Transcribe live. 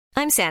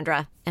I'm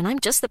Sandra, and I'm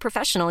just the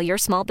professional your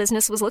small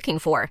business was looking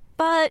for.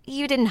 But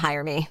you didn't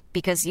hire me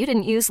because you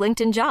didn't use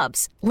LinkedIn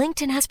Jobs.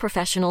 LinkedIn has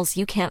professionals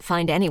you can't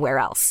find anywhere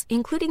else,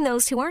 including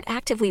those who aren't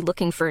actively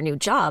looking for a new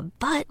job,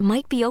 but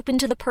might be open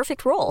to the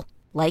perfect role,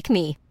 like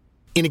me.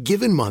 In a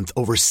given month,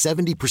 over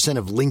 70%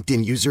 of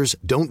LinkedIn users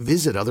don't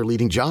visit other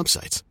leading job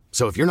sites.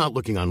 So if you're not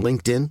looking on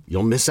LinkedIn,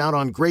 you'll miss out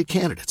on great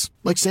candidates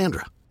like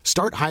Sandra.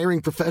 Start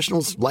hiring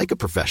professionals like a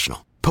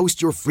professional.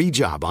 Post your free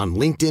job on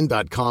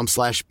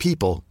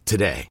linkedin.com/people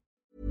today.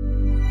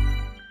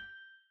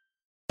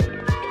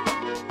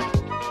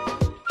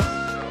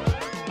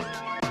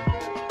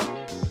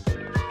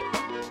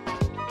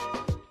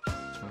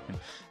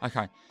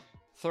 Okay.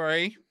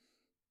 3,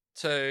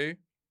 2,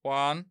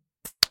 1.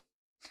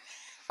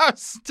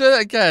 Let's do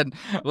it again.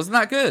 Wasn't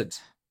that good?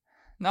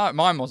 No,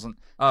 mine wasn't.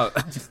 Oh.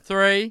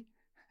 3.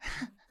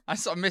 I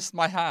sort of missed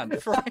my hand.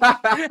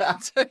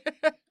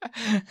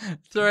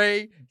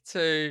 3,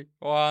 2,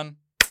 1.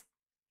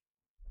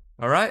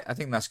 All right. I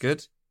think that's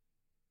good.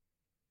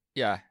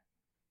 Yeah.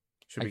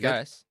 Should be I good.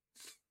 guess.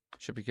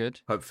 Should be good.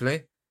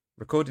 Hopefully.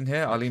 Recording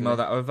here. I'll email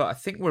that over. I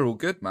think we're all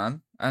good,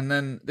 man. And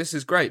then this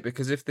is great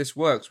because if this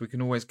works, we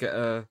can always get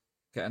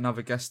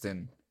another guest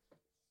in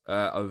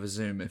over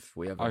Zoom if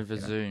we ever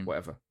Zoom,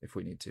 whatever, if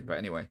we need to. But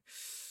anyway,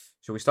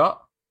 shall we start?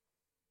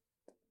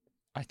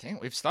 I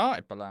think we've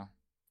started, Bilal.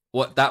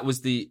 What? That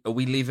was the. Are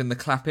we leaving the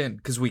clap in?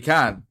 Because we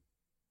can.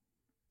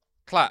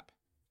 Clap.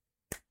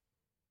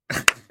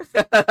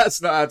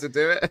 That's not how to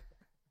do it.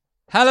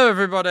 Hello,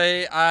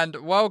 everybody, and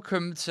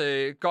welcome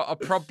to Got a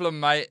Problem,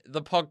 Mate,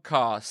 the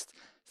podcast.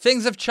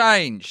 Things have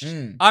changed.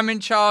 I'm in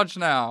charge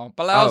now.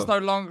 Bilal's no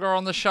longer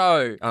on the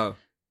show. Oh.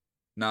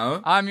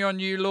 No? I'm your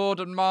new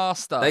lord and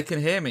master. They can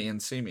hear me and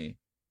see me.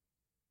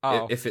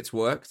 Oh. If it's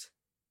worked.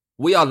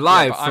 We are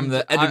live from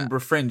the I'm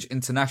Edinburgh Fringe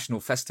International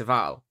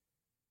Festival.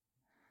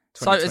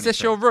 So is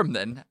this your room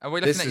then? Are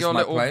we looking at your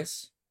little... This is my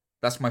place.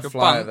 That's my your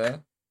flyer bunk?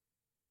 there.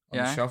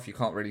 On the shelf. You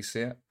can't really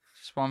see it.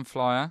 Just one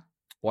flyer.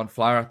 One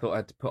flyer I thought I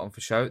had to put on for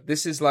show.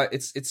 This is like,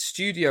 it's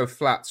studio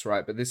flats,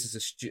 right? But this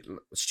is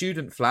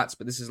student flats,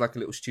 but this is like a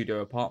little studio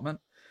apartment.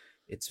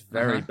 It's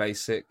very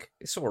basic.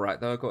 It's all right,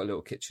 though. I've got a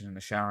little kitchen and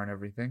a shower and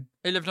everything.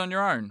 You lived on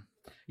your own?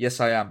 Yes,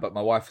 I am, but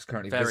my wife is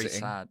currently Very visiting.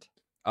 sad.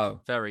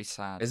 Oh. Very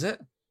sad. Is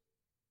it?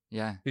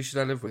 Yeah. Who should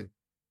I live with?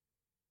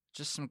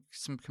 Just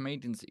some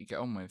comedians that you get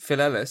on with. Phil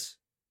Ellis?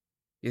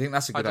 You think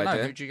that's a good idea? I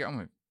don't know. Who do you get on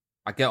with?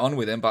 I get on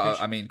with him, but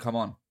I mean, come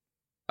on.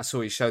 I saw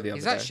his show the other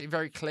day. He's actually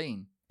very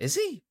clean. Is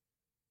he?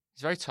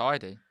 He's very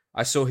tidy.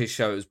 I saw his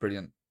show. It was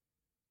brilliant.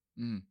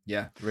 Mm.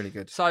 Yeah, really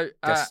good. So,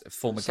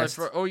 former guest.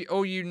 for all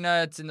you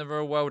nerds in the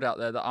real world out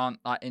there that aren't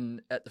like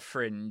at the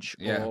Fringe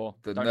or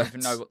don't nerds.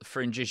 even know what the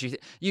Fringe is,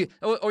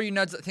 all you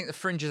nerds that think the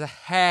Fringe is a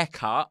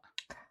haircut.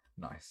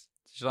 Nice.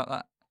 Did you like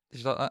that?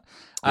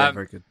 Yeah,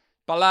 very good.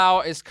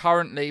 Bilal is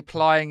currently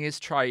plying his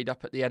trade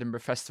up at the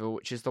Edinburgh Festival,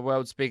 which is the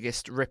world's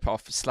biggest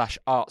rip-off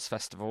 / arts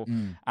festival,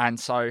 and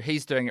so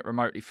he's doing it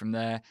remotely from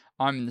there.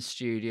 I'm in the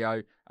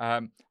studio.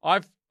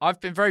 I've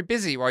been very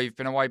busy while you've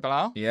been away,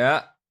 Bilal.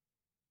 Yeah.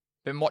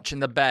 Been watching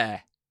The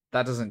Bear.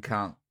 That doesn't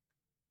count.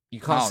 You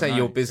can't say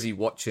you're busy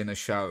watching a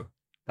show.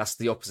 That's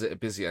the opposite of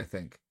busy, I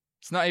think.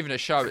 It's not even a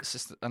show. It's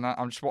just, and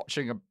I'm just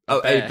watching a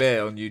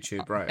bear on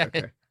YouTube, right?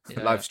 Okay,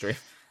 live stream.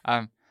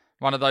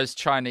 One of those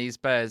Chinese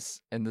bears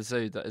in the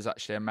zoo that is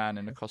actually a man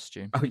in a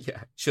costume. Oh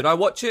yeah. Should I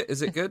watch it?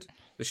 Is it good?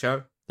 The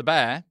show? The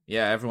Bear?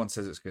 Yeah, everyone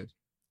says it's good.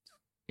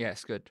 Yeah,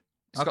 it's good.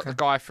 It's got the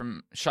guy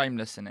from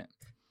Shameless in it.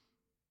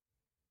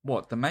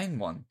 What? The main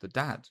one? The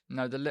dad?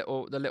 No, the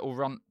little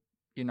runt.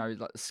 You know,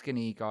 like the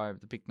skinny guy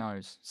with the big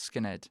nose,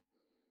 skinhead.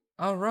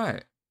 Oh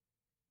right.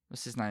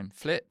 What's his name?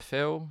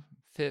 Phil,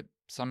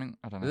 something.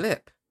 I don't know.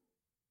 Lip.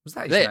 Was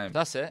that his Lip? name?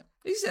 That's it.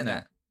 He's in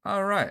it. Oh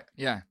right.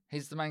 Yeah,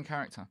 he's the main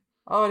character.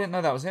 Oh, I didn't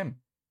know that was him.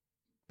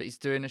 But he's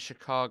doing a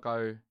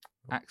Chicago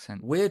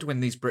accent. Weird when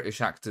these British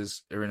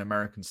actors are in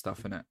American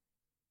stuff, innit?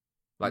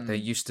 Like they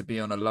used to be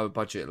on a low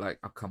budget. Like,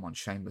 oh come on,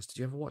 Shameless. Did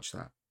you ever watch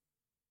that?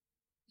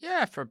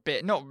 Yeah, for a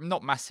bit.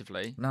 Not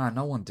massively. Nah,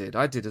 no one did.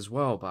 I did as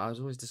well, but I was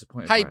always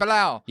disappointed. Hey,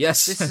 Bilal.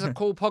 Yes. This is a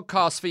cool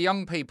podcast for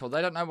young people.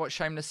 They don't know what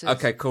Shameless is.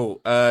 Okay,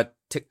 cool.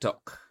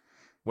 TikTok.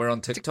 We're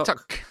on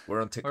TikTok.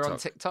 We're on TikTok. We're on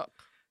TikTok.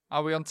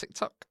 Are we on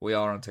TikTok? We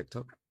are on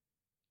TikTok.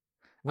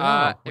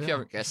 If you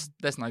haven't guessed,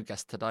 there's no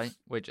guest today.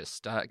 We're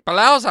just...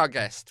 Bilal's our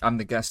guest. I'm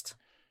the guest.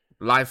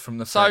 Live from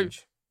the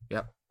Fringe.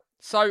 Yep.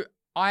 So,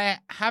 I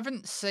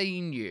haven't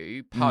seen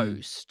you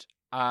post...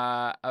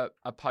 a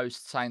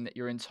post saying that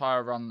your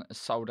entire run is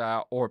sold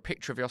out, or a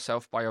picture of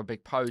yourself by your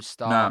big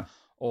poster,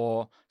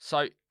 or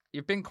so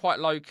you've been quite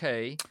low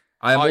key.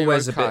 I am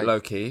always a bit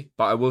low key,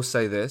 but I will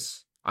say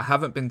this: I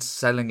haven't been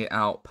selling it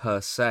out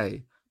per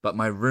se, but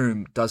my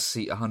room does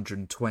seat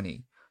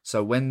 120.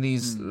 So when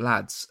these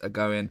lads are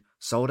going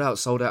sold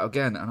out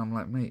again, and I'm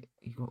like, mate,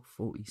 you got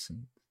 40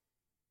 seats.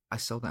 I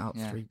sold it out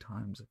 3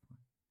 times.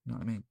 You know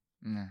what I mean?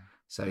 Yeah.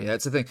 So yeah,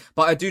 it's a thing.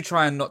 But I do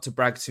try and not to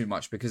brag too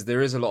much because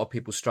there is a lot of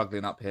people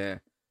struggling up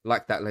here,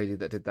 like that lady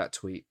that did that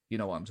tweet. You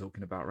know what I'm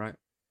talking about, right?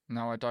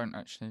 No, I don't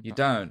actually. You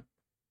don't?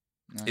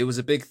 No. It was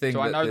a big thing. Do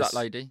I know that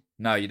lady?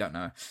 No, you don't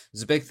know.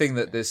 It's a big thing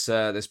that this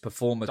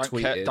performer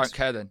tweeted. Don't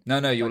care then.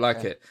 No, you'll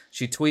like it.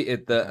 She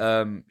tweeted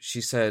that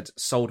she said,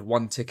 sold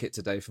 1 ticket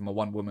today from a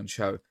one-woman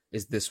show.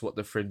 Is this what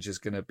the Fringe is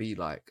going to be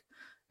like?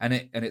 And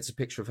it's a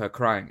picture of her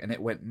crying, and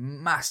it went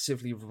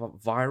massively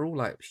viral,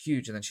 like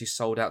huge. And then she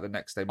sold out the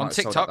next day. On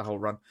TikTok? Sold out the whole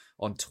run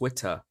on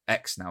Twitter.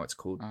 X now it's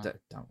called. Oh.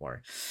 Don't worry.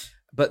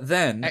 But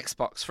then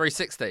Xbox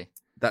 360.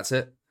 That's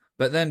it.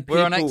 But then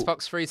we're on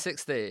Xbox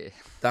 360.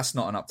 That's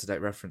not an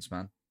up-to-date reference,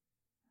 man.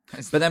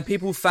 But then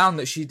people found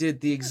that she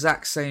did the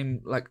exact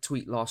same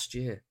tweet last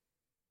year,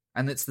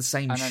 and it's the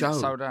same show. And it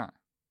sold out.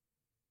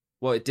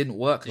 Well, it didn't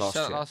work last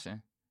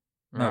year.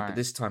 No, but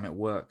this time it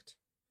worked.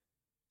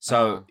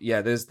 So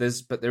yeah, there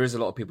is a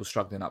lot of people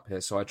struggling up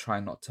here. So I try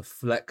not to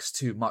flex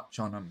too much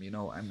on them. You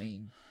know what I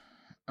mean?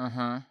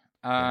 Yeah.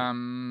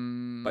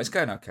 But it's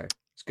going okay.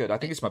 It's good. I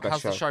think it's my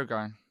best show. How's the show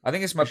going? I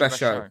think it's my best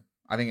show.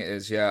 I think it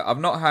is. Yeah, I've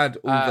not had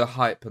all the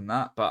hype and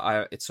that,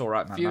 but it's all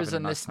right, man. Viewers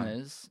and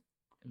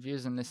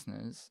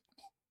listeners,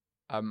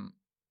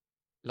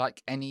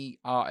 like any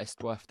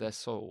artist worth their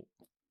salt,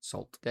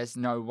 there's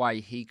no way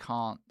he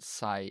can't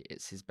say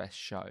it's his best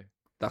show.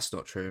 That's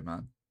not true,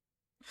 man.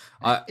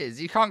 It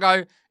is. You can't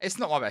go, it's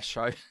not my best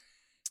show.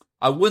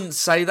 I wouldn't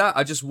say that.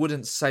 I just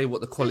wouldn't say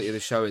what the quality of the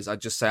show is.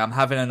 I'd just say I'm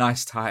having a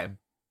nice time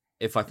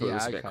if I thought it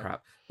was a bit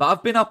crap. But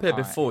I've been up here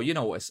before. Right. You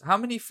know what? How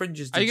many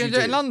Fringes did you do? Are you going to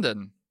do it in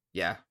London?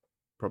 Yeah,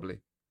 probably.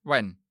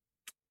 When?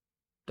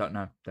 Don't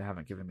know. They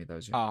haven't given me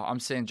those yet. Oh, I'm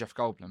seeing Jeff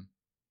Goldblum.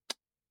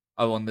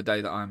 Oh, on the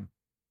day that I'm...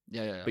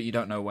 Yeah. But you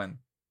don't know when?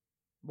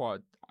 Well,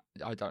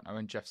 I don't know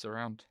when Jeff's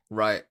around.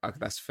 Right,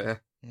 that's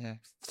fair. Yeah.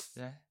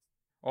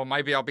 Or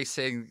maybe I'll be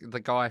seeing the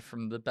guy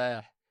from The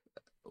Bear.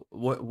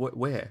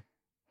 Where?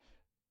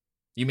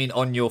 You mean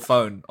on your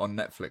phone, on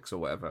Netflix or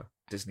whatever?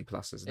 Disney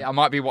Plus, isn't it? Yeah, I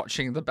might be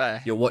watching The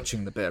Bear. You're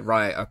watching The Bear.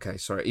 Right, okay,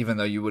 sorry. Even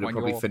though you would have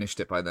probably finished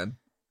it by then.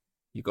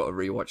 You got to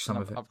rewatch some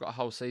of it. I've got a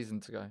whole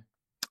season to go.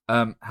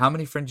 How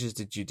many Fringes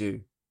did you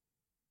do?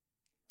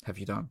 Have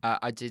you done?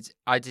 I did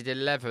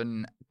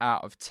 11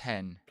 out of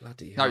 10.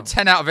 Bloody hell. No,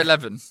 10 out of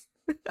 11.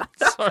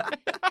 Sorry.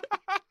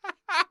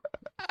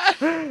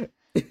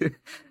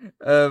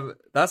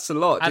 That's a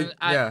lot. And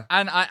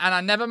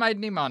I never made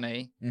any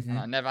money. Mm-hmm. And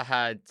I never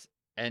had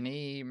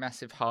any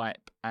massive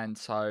hype. And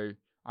so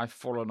I've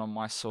fallen on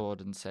my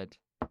sword and said,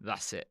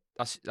 that's it.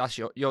 That's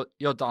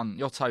you're done.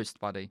 You're toast,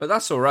 buddy. But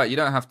that's all right. You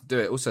don't have to do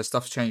it. Also,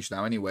 stuff's changed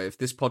now anyway. If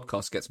this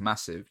podcast gets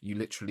massive, you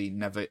literally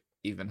never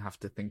even have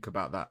to think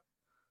about that.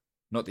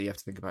 Not that you have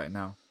to think about it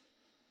now.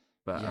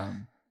 But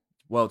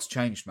world's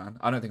changed, man.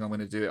 I don't think I'm going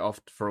to do it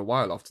for a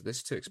while after this.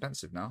 It's too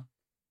expensive now.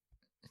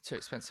 It's too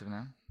expensive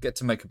now. Get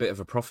to make a bit of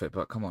a profit,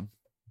 but come on.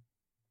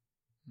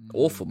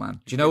 Awful,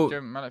 man. Do you know? It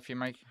doesn't matter if you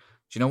make. Do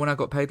you know when I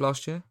got paid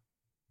last year?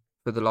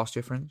 For the last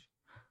year Fringe?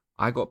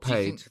 I got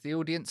paid. Do you think the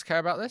audience care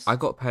about this? I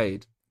got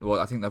paid. Well,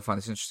 I think they'll find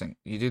this interesting.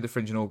 You do the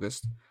Fringe in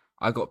August.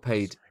 I got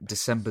paid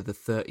December the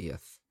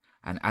 30th.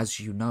 And as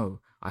you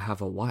know, I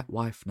have a white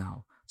wife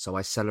now. So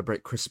I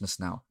celebrate Christmas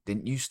now.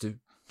 Didn't used to.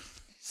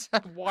 It's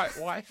a white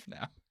wife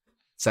now.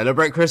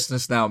 Celebrate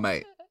Christmas now,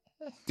 mate.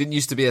 Didn't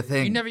used to be a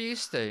thing. You never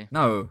used to.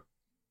 No.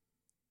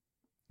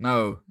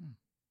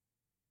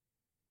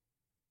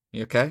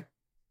 You okay?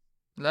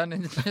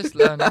 Learning.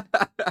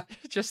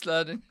 Just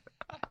learning.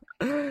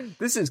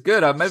 This is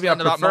good. Maybe I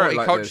prefer about it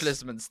like multiculturalism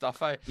this. And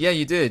stuff. Eh? Yeah,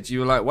 you did. You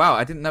were like, wow,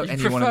 I didn't know anyone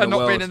in the world. You prefer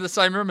not being in the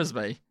same room as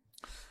me?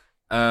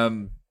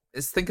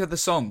 Think of the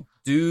song.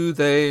 Do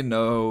they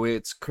know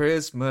it's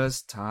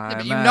Christmas time? Yeah,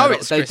 but you know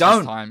it's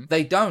Christmas time.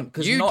 They don't,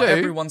 because not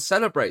everyone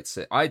celebrates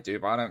it. I do,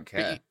 but I don't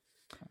care.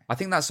 I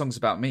think that song's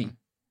about me.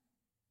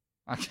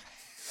 Okay.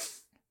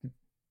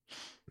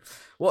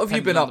 What have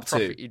you been up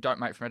to? You don't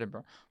make from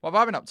Edinburgh. What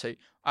have I been up to?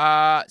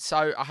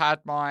 So I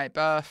had my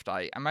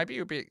birthday, and maybe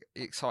you'll be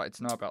excited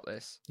to know about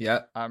this.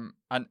 Yeah.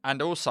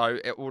 And also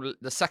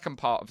the second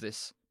part of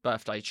this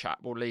birthday chat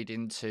will lead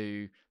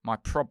into my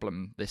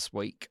problem this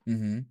week.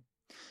 Mm-hmm.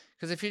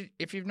 Because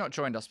if you've not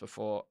joined us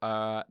before,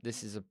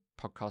 this is a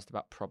podcast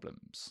about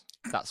problems.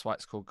 That's why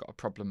it's called Got a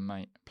Problem,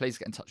 Mate. Please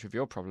get in touch with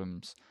your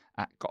problems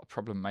at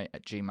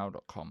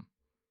gotaproblemmate@gmail.com.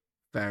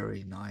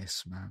 Very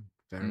nice, man.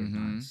 Very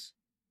nice.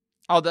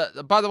 Oh,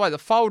 by the way, the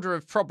folder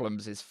of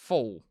problems is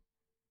full.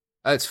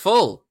 Oh, it's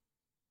full?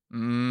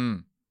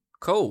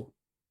 Cool.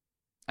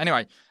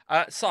 Anyway,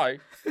 so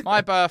my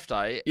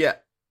birthday... Yeah.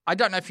 I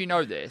don't know if you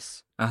know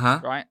this.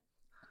 Uh-huh. Right?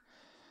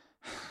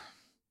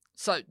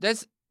 So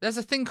there's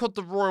a thing called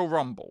the Royal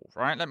Rumble,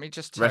 right? Let me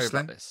just tell you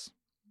about this.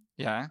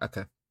 Yeah.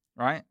 Okay.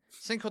 Right?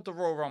 It's a thing called the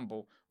Royal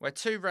Rumble, where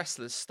two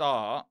wrestlers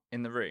start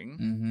in the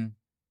ring,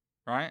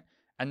 right?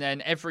 And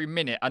then every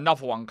minute,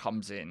 another one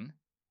comes in,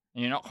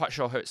 and you're not quite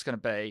sure who it's going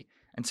to be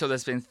until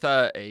there's been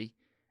 30.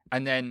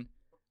 And then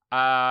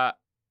the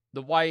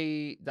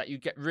way that you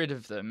get rid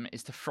of them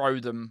is to throw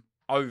them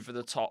over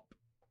the top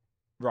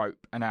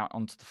rope and out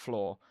onto the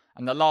floor.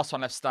 And the last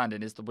one left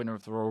standing is the winner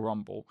of the Royal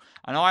Rumble.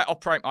 And I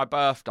operate my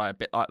birthday a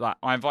bit like that.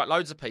 I invite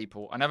loads of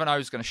people. I never know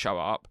who's going to show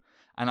up.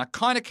 And I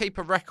kind of keep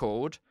a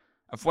record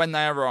of when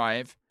they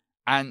arrive.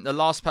 And the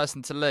last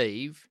person to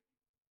leave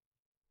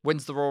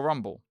wins the Royal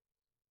Rumble.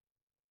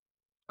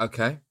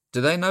 Okay.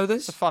 Do they know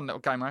this? It's a fun little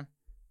game, man.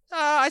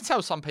 I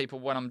tell some people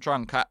when I'm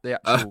drunk at the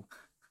actual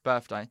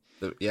birthday.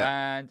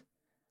 Yeah. And,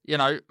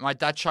 my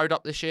dad showed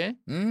up this year.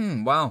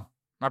 Wow.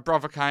 My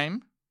brother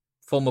came.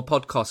 Former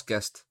podcast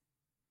guest.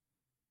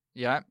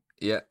 Yeah.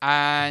 Yeah.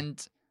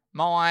 And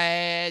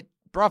my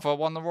brother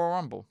won the Royal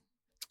Rumble.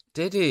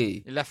 Did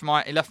he? He left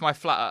my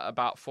flat at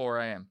about 4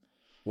 a.m.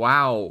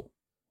 Wow.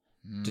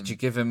 Did you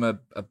give him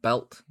a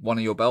belt? One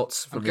of your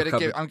belts from your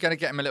cupboard? I'm going to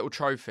get him a little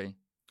trophy.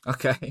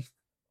 Okay.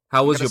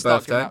 How was your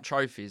birthday? Out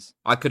trophies.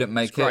 I couldn't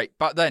make it. Great.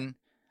 But then,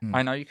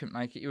 I know you couldn't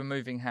make it. You were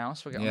moving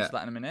house. We'll get on to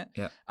that in a minute.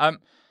 Yeah.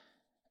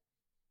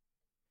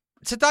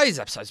 Today's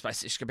episode is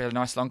basically just going to be a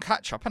nice long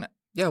catch-up, isn't it?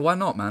 Yeah, why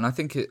not, man? I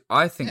think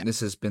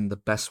this has been the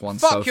best one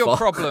so far. Fuck your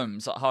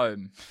problems at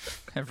home,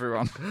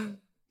 everyone.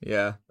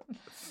 Yeah.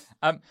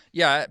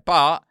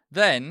 But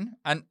then,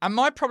 and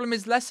my problem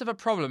is less of a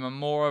problem and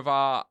more of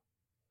a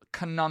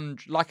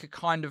conundrum, like a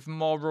kind of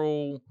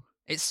moral.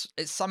 It's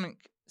something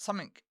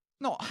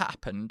not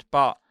happened,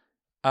 but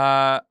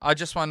I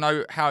just want to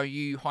know how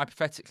you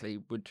hypothetically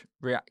would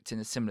react in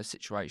a similar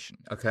situation.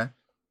 Okay.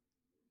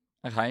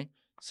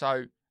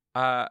 So,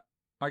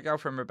 my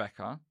girlfriend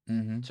Rebecca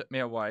took me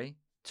away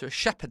to a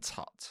shepherd's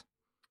hut.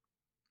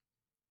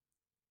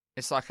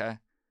 It's like a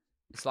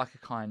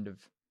kind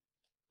of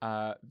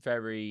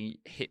very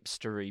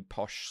hipstery,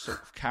 posh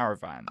sort of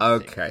caravan.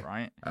 Okay. Thing,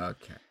 right.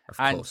 Okay. Of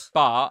course.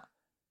 But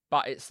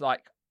it's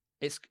like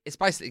it's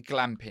basically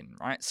glamping,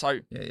 right? So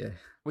yeah.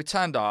 We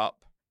turned up.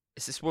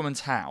 It's this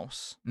woman's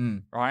house,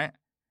 right?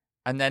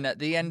 And then at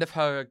the end of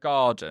her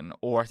garden,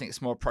 or I think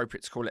it's more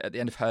appropriate to call it at the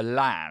end of her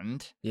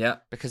land,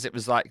 because it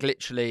was like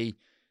literally,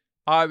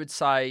 I would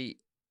say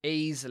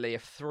easily a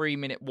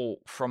 3-minute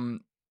walk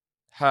from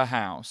her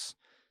house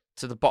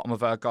to the bottom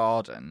of her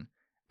garden,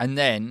 and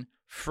then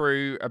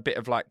through a bit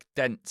of like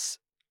dense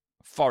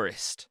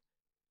forest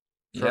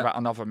for about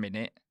another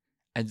minute,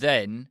 and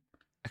then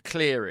a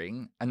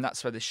clearing, and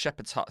that's where the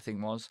shepherd's hut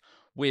thing was,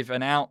 with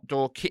an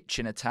outdoor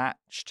kitchen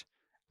attached,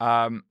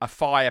 a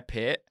fire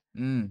pit,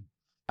 an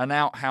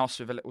outhouse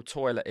with a little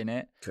toilet in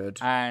it,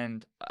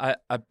 and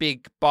a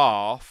big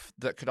bath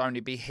that could only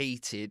be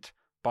heated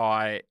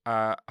by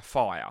a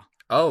fire.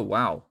 Oh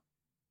wow!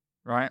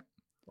 Right.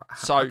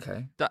 So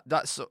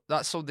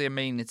that's all the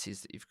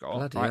amenities that you've got.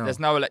 Bloody right. hell. There's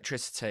no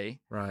electricity.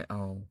 Right.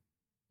 Oh.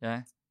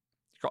 Yeah.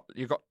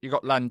 You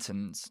got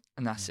lanterns,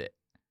 and that's it.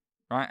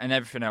 Right. And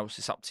everything else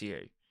is up to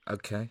you.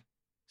 Okay.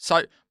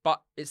 So,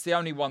 but it's the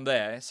only one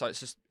there. So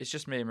it's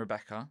just me and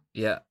Rebecca.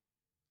 Yeah.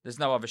 There's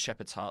no other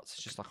shepherd's huts.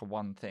 It's just like a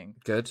one thing.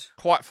 Good.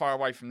 Quite far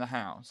away from the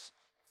house.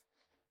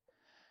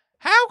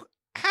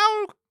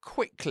 How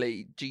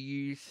quickly do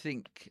you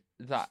think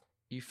that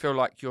you feel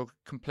like you're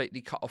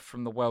completely cut off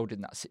from the world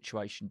in that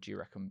situation? Do you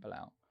reckon,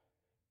 Bilal?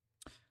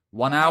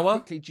 1 hour? How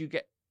quickly do you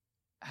get?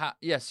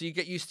 So you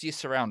get used to your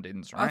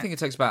surroundings, right? I think it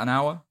takes about an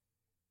hour,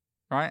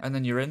 right? And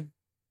then you're in.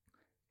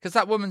 Because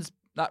that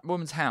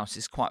woman's house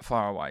is quite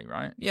far away,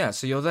 right? Yeah,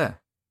 so you're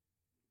there.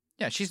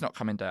 Yeah, she's not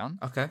coming down.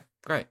 Okay,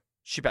 great.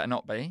 She better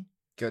not be.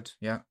 Good.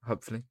 Yeah,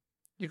 hopefully.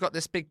 You've got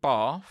this big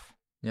bath.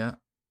 Yeah.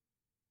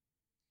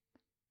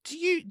 Do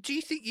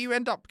you think you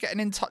end up getting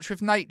in touch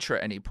with nature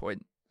at any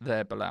point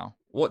there, Bilal?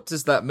 What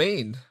does that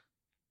mean?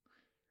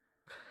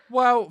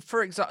 Well,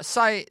 for example,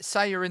 say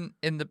you're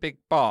in the big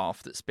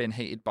bath that's been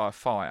heated by a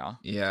fire.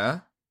 Yeah.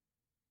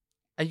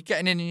 Are you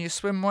getting in your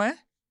swimwear?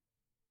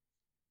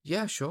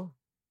 Yeah, sure.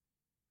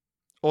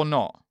 Or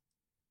not?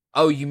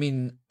 Oh, you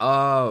mean...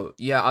 Oh,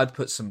 yeah, I'd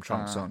put some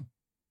trunks on.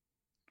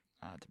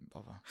 I didn't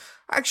bother.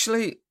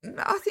 Actually,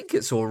 I think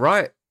it's all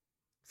right.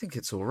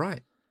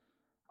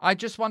 I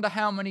just wonder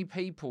how many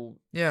people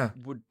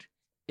would,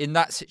 in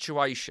that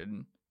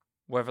situation,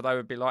 whether they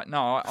would be like,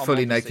 no, I'm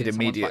fully naked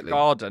immediately.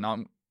 Garden,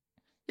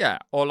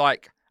 or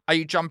like, are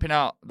you jumping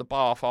out the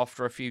bath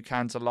after a few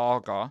cans of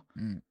lager,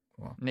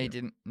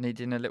 needing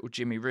a little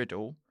Jimmy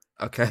Riddle?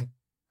 Okay.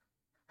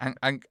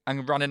 And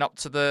running up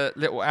to the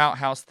little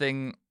outhouse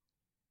thing,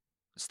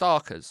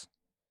 starkers.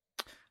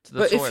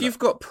 But toilet. If you've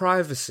got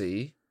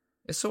privacy,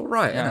 it's all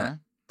right, isn't it?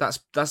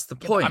 That's the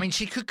point. I mean,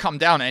 she could come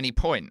down at any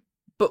point.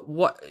 But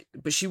what?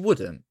 But she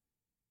wouldn't.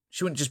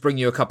 She wouldn't just bring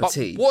you a cup of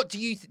tea. What do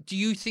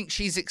you think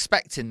she's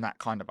expecting that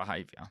kind of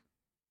behaviour?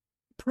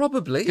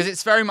 Probably, because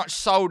it's very much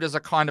sold as a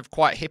kind of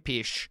quite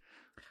hippie-ish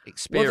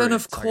experience. Well, then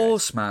of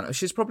course, man,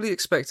 she's probably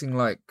expecting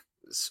like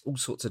all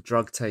sorts of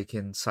drug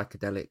taking,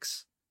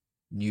 psychedelics,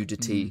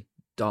 nudity,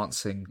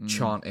 dancing,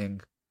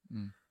 chanting,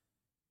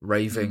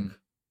 raving.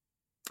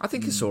 I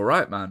think it's all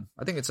right, man.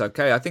 I think it's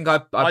okay. I think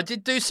I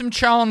did do some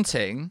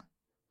chanting.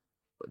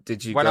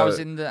 Did you when I was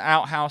in the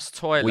outhouse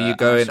toilet? Were you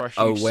going? I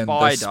saw a huge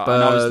spider,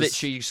 and I was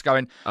literally just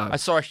going. I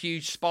saw a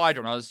huge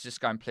spider, and I was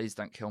just going, "Please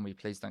don't kill me!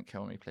 Please don't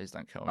kill me! Please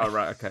don't kill me!" Oh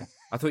right, okay.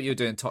 I thought you were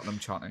doing Tottenham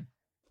chanting.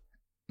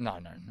 No,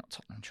 not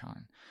Tottenham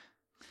chanting.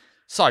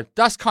 So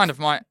that's kind of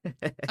my.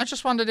 I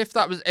just wondered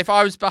if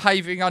I was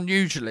behaving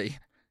unusually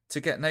To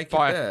get naked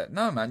there?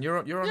 No, man. You're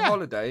on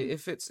holiday.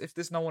 If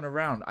there's no one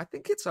around, I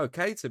think it's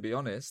okay. To be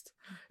honest,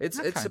 it's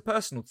a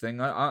personal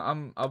thing.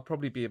 I'll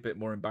probably be a bit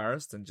more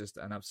embarrassed and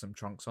have some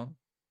trunks on.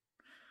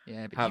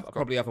 Yeah, but I'll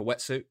probably have a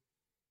wetsuit.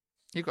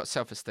 You've got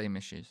self-esteem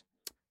issues.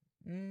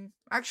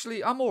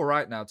 Actually, I'm all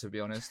right now. To be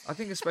honest, I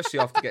think especially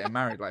after getting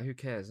married, like who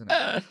cares, isn't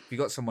it? If you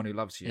got someone who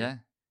loves you,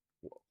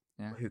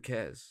 who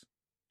cares?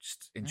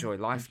 Just enjoy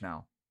life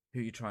now. Who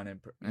are you trying to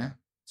impress? Yeah.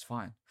 It's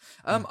fine.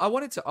 I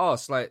wanted to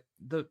ask, like,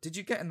 did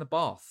you get in the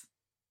bath?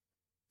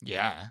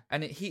 Yeah.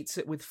 And it heats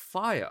it with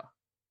fire.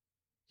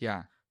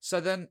 Yeah. So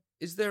then,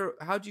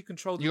 how do you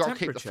control the temperature? You got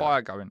to keep the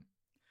fire going.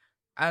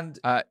 And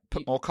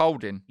put more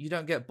cold in. You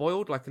don't get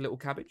boiled like a little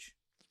cabbage?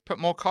 Put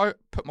more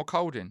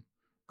cold in.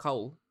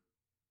 Cold?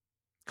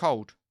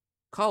 Cold.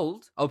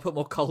 Cold? Oh, put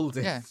more cold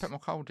in. Yeah, put more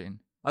cold in.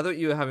 I thought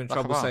you were having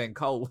trouble saying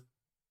cold.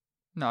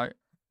 No.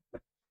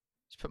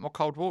 Just put more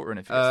cold water in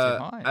if it gets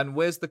too high. And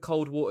where's the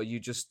cold water?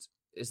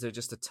 Is there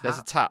just a tap? There's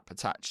a tap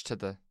attached to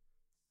the...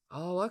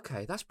 Oh,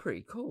 okay. That's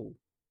pretty cool.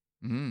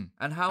 Mm.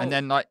 And how... And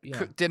then,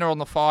 cook dinner on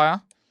the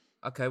fire.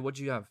 Okay, what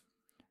do you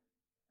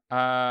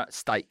have?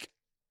 Steak.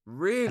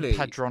 Really? And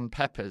Padron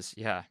peppers,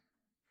 yeah.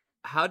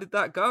 How did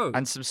that go?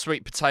 And some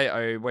sweet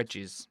potato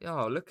wedges.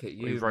 Oh, look at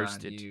you, we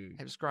roasted. You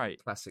it was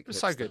great. Classic. It was hipster.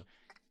 so good.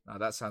 Oh,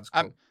 that sounds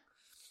cool.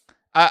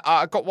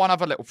 I got one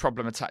other little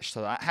problem attached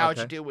to that. How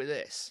did you deal with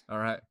this? All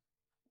right.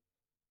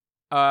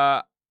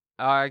 I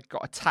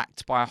got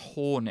attacked by a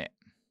hornet.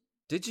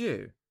 Did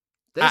you?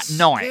 They're at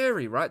night.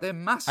 Scary, right? They're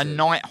massive. A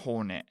night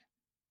hornet.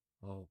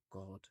 Oh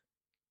God.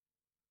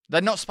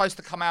 They're not supposed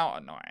to come out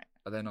at night.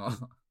 Are they not?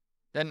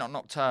 They're not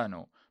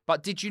nocturnal.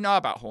 But did you know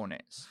about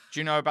hornets? Do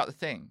you know about the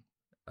thing?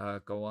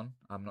 Go on.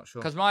 I'm not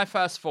sure. Because my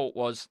first thought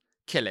was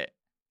kill it.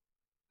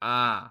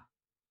 Ah.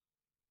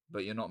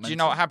 But you're not meant to. Do you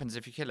know what happens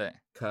if you kill it?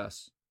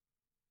 Curse.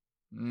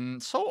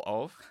 Sort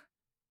of.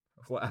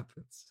 What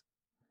happens?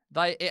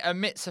 It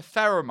emits a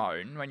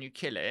pheromone when you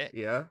kill it.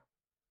 Yeah.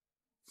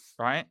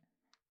 Right?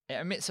 It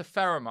emits a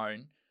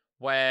pheromone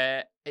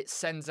where it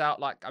sends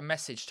out like a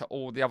message to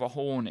all the other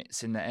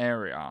hornets in the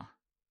area.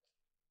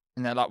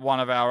 And they're like, one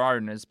of our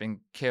own has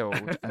been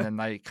killed, and then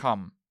they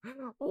come.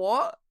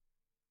 What?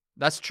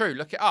 That's true.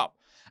 Look it up.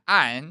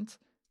 And,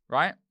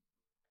 right?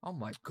 Oh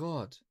my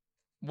God.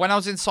 When I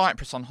was in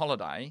Cyprus on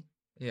holiday,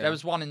 there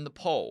was one in the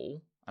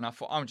pool, and I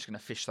thought, I'm just going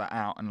to fish that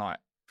out, and like,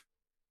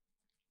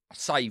 I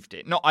saved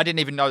it. I didn't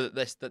even know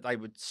that they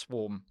would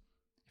swarm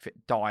if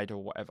it died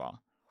or whatever.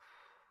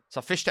 So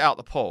I fished it out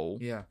the pool.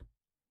 Yeah.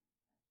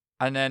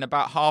 And then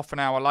about half an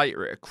hour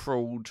later, it had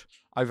crawled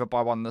over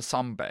by one of the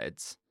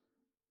sunbeds.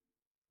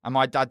 And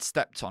my dad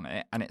stepped on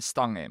it and it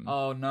stung him.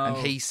 Oh, no. And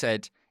he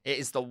said it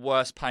is the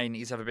worst pain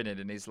he's ever been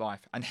in his life.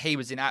 And he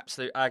was in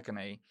absolute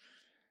agony.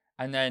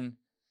 And then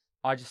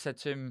I just said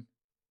to him,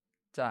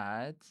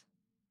 Dad,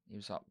 he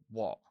was like,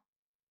 what?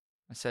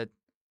 I said,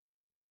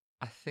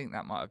 I think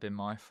that might have been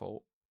my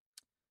fault.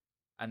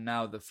 And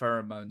now the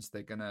pheromones,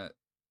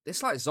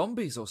 it's like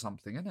zombies or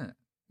something, isn't it?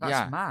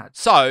 That's mad.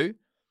 So,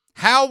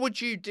 how would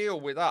you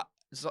deal with that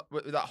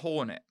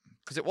hornet?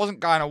 Because it wasn't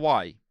going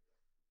away.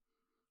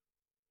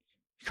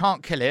 You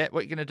can't kill it. What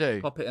are you going to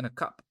do? Pop it in a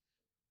cup.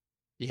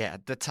 Yeah,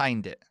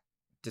 detained it.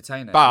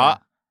 Detain it.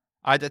 But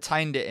I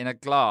detained it in a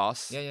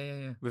glass.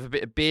 Yeah. With a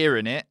bit of beer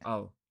in it.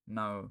 Oh,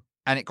 no.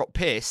 And it got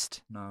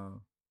pissed. No.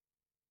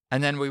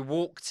 And then we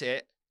walked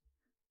it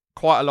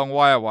quite a long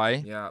way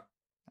away. Yeah.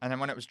 And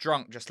then when it was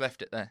drunk, just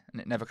left it there. And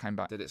it never came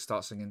back. Did it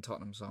start singing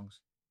Tottenham songs?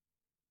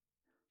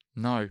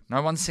 No.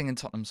 No one's singing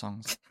Tottenham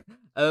songs.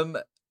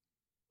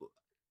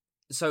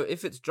 So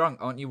if it's drunk,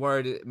 aren't you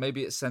worried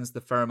maybe it sends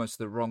the pheromones to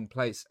the wrong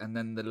place and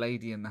then the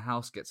lady in the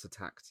house gets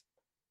attacked?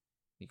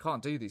 You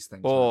can't do these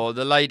things. Or right?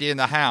 the lady in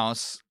the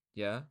house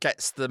Yeah.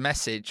 gets the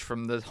message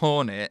from the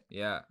hornet.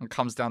 Yeah. And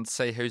comes down to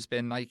see who's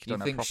been naked on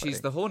her property. You think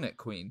she's the hornet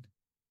queen?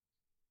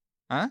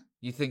 Huh?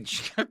 You think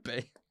she could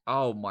be?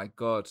 Oh my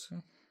God.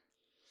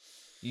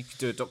 You could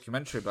do a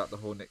documentary about the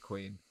hornet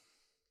queen.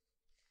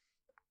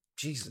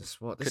 Jesus,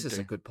 what? This is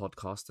a good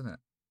podcast, isn't it?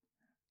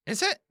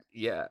 Is it?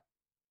 Yeah.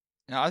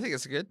 No, I think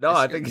it's good. No,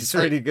 I think it's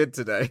really good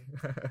today.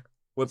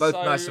 We're both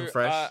nice and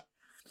fresh.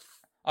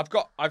 I've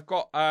got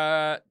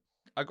at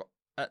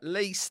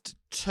least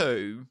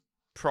 2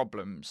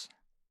 problems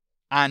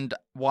and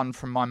one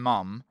from my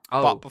mum.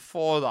 Oh. But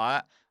before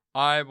that,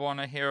 I want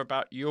to hear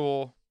about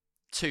your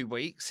 2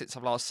 weeks since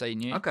I've last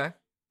seen you. Okay,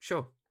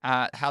 sure.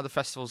 How the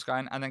festival's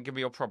going, and then give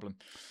me your problem.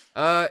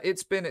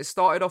 It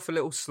started off a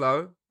little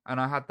slow, and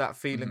I had that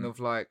feeling of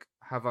like,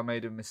 have I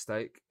made a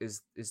mistake?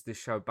 Is this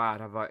show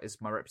bad? Is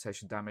my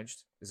reputation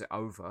damaged? Is it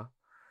over?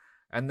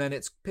 And then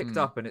it's picked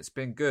up and it's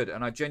been good.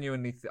 And I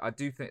genuinely, I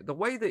do think the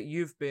way that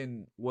you've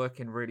been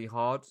working really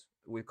hard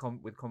with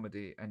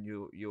comedy, and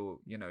you're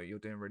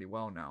doing really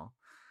well now.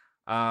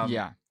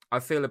 Yeah, I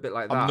feel a bit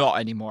like that. I'm not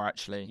anymore,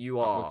 actually. You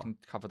are. We can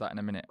cover that in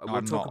a minute.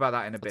 We'll talk about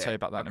that in a bit. I'll tell you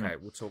about that in a minute.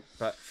 Okay, we'll talk.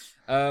 But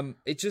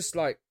it's just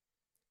like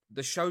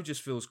the show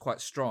just feels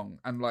quite strong,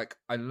 and like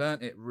I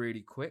learnt it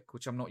really quick,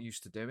 which I'm not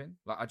used to doing.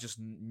 Like I just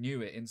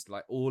knew it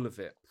like all of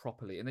it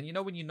properly, and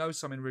then when you know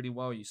something really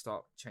well, you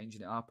start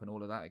changing it up and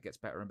all of that. It gets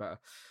better and better.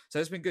 So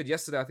it's been good.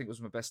 Yesterday I think was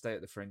my best day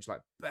at the Fringe.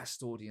 Like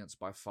best audience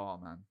by far,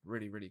 man.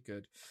 Really, really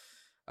good.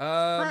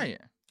 Right.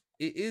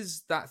 It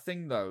is that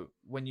thing though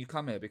when you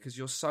come here, because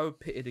you're so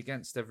pitted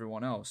against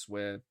everyone else,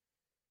 where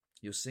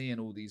you're seeing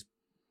all these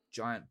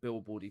giant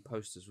billboardy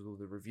posters with all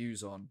the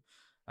reviews on.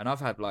 And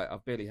I've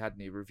barely had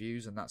any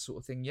reviews and that sort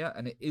of thing yet.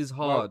 And it is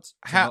hard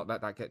to not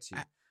let that get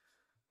to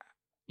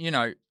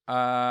you.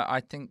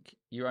 I think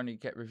you only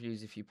get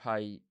reviews if you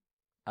pay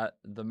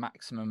the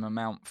maximum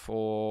amount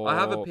for I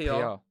have a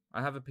PR.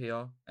 I have a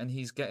PR. And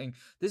he's getting...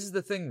 This is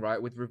the thing,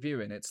 right, with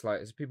reviewing. It's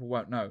like, as people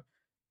won't know,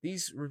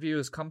 these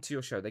reviewers come to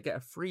your show. They get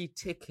a free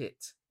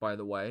ticket, by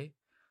the way.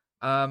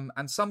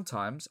 And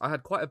sometimes, I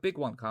had quite a big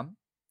one come.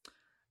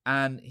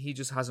 And he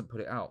just hasn't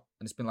put it out.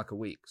 And it's been like a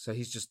week. So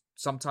he's just...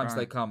 Sometimes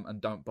they come and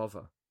don't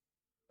bother.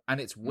 And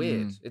it's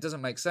weird. It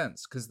doesn't make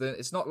sense. Because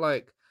it's not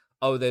like,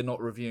 oh, they're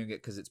not reviewing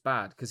it because it's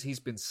bad. Because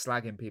he's been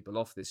slagging people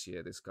off this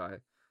year, this guy.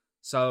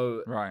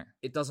 So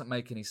it doesn't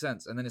make any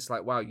sense. And then it's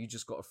like, wow, you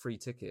just got a free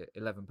ticket,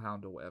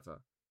 £11 or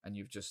whatever. And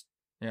you've just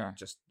you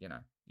just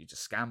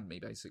scammed me,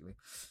 basically.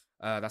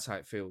 That's how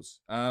it feels.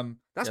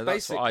 That's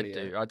basically what I'd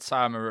do. I'd say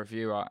I'm a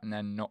reviewer and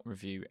then not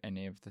review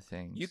any of the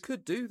things. You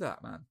could do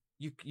that, man.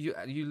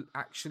 You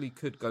actually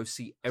could go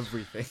see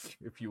everything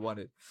if you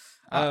wanted.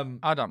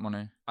 I don't want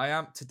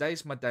to.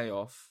 Today's my day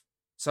off.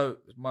 So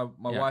my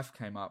wife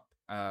came up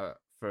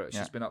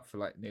she's been up for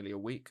like nearly a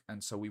week,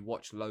 and so we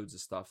watched loads of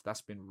stuff.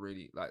 That's been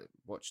really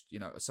watched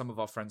some of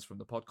our friends from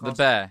the podcast. The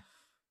Bear.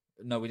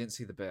 No, we didn't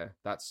see The Bear.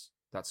 That's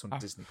on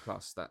Disney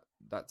Plus. That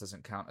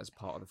doesn't count as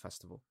part of the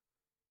festival.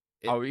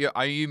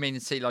 You mean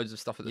to see loads of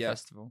stuff at the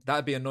festival?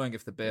 That'd be annoying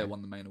if The Bear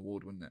won the main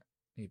award, wouldn't it?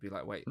 He'd be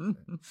like, wait.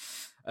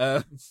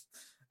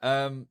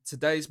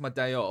 Today's my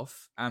day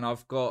off, and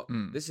I've got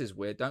this is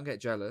weird, don't get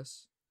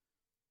jealous.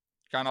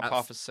 Going up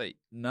half a seat.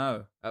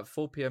 No, at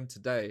 4 p.m.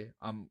 today,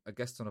 I'm a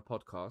guest on a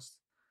podcast.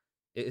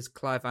 It is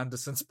Clive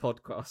Anderson's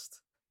podcast.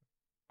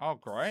 Oh,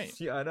 great.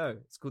 Yeah, I know.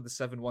 It's called the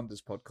Seven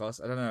Wonders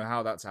podcast. I don't know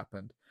how that's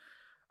happened.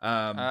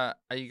 Are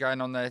you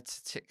going on there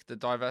to tick the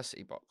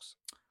diversity box?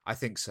 I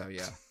think so,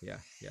 yeah.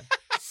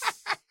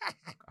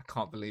 I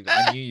can't believe it.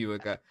 I knew you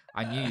would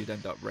I knew you'd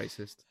end up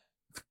racist.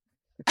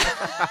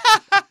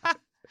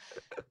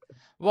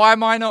 Why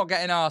am I not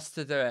getting asked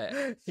to do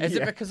it? Is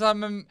it because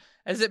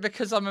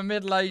I'm a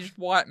middle-aged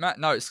white man?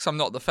 No, it's because I'm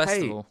not at the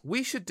festival. Hey,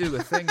 we should do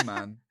a thing,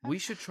 man. We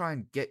should try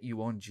and get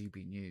you on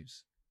GB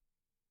News.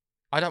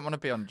 I don't want to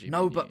be on GB News.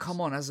 No, but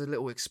come on, as a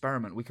little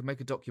experiment, we can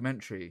make a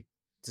documentary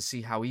to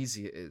see how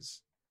easy it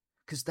is.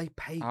 Because they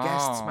pay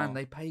guests, man.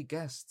 They pay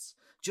guests.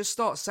 Just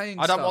start saying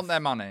I don't want their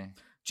money.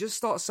 Just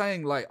start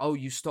saying, like, oh,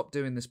 you stopped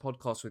doing this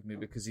podcast with me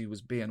because he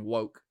was being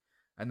woke.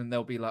 And then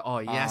they'll be like, oh,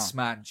 yes,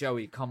 man,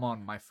 Joey, come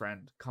on, my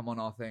friend. Come on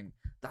our thing.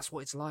 That's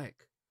what it's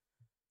like.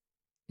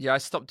 Yeah, I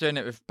stopped doing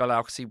it with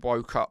Bilal because he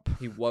woke up.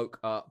 He woke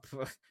up.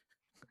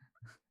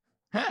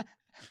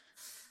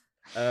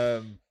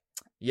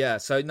 Yeah,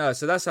 so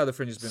that's how the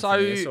Fringe has been for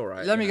me. It's all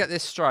right. Let me get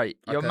this straight.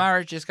 Okay. Your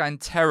marriage is going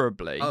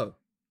terribly. Oh.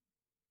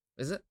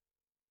 Is it?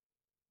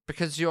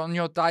 Because you're on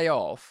your day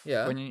off.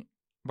 Yeah.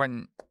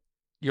 When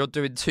you're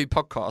doing 2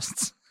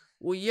 podcasts.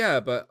 Well, yeah,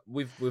 but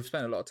we've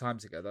spent a lot of time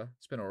together.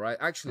 It's been all right.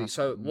 Actually,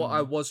 what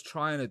I was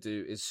trying to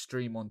do is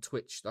stream on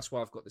Twitch. That's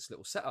why I've got this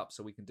little setup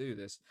so we can do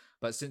this.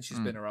 But since she's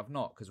been here, I've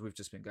not, because we've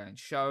just been going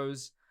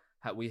shows.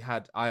 I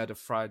had a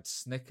fried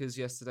Snickers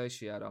yesterday.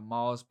 She had a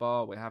Mars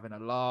bar. We're having a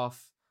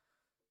laugh.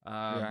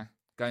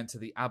 Going to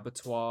the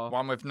abattoir.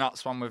 One with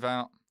nuts, one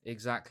without.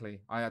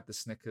 Exactly. I had the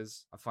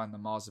Snickers. I find the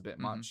Mars a bit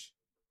much.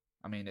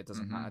 I mean, it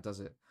doesn't matter, does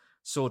it?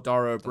 Saw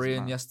Dara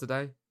O'Brien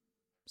yesterday,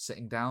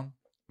 sitting down.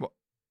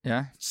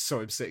 Yeah.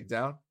 Saw him sitting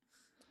down.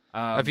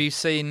 Have you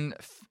seen...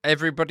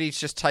 Everybody's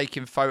just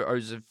taking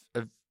photos of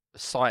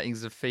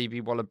sightings of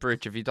Phoebe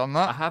Waller-Bridge. Have you done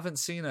that? I haven't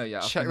seen her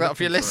yet. Check that off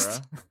your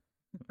list.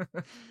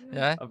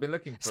 Yeah. I've been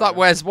looking for her. It's like,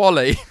 where's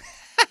Wally?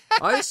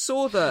 I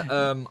saw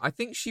that... I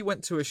think she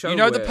went to a show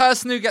the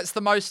person who gets the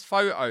most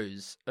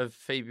photos of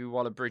Phoebe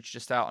Waller-Bridge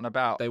just out and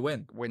about... They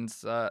win. Wins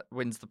the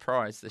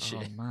prize this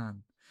year. Oh,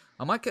 man.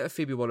 I might get a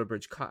Phoebe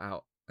Waller-Bridge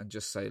cutout and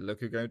just say,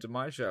 look who's going to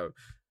my show.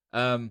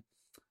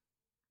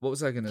 What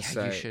was I going to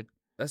say? You should.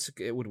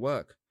 It would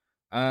work.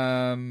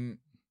 I've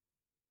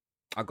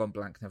gone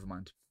blank. Never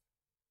mind.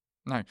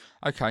 No.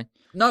 Okay.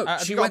 No,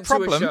 she went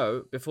to a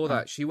show before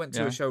that. She went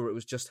to Yeah. a show where it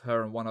was just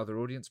her and one other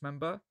audience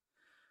member.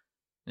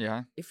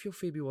 Yeah. If you're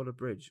Phoebe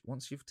Waller-Bridge,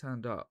 once you've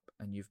turned up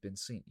and you've been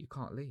seen, you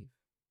can't leave.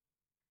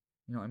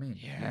 You know what I mean?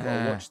 Yeah. You've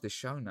got to watch this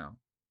show now.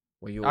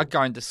 Where you're I'd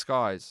go in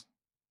disguise.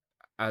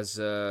 As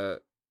who?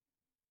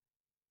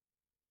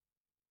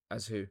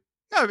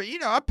 No, but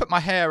I'd put my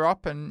hair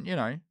up and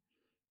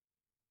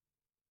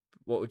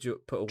What would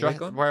you put a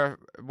wig on? Wear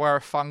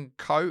a fun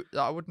coat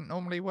that I wouldn't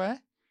normally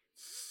wear.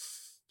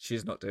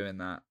 She's not doing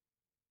that.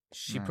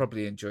 She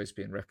probably enjoys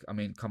being I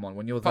mean, come on,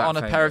 when you're Put that on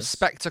famous, a pair of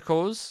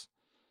spectacles.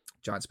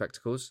 giant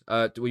spectacles.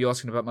 Were you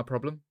asking about my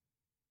problem?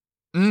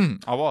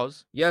 I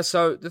was. Yeah,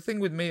 so the thing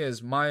with me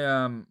is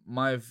the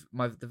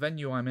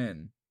venue I'm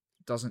in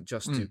doesn't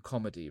just do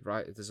comedy,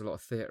 right? There's a lot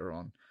of theatre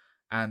on,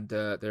 and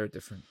they're a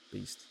different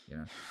beast, you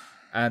know.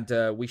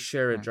 And we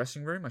share a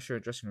dressing room. I share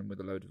a dressing room with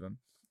a load of them.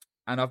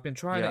 And I've been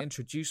trying to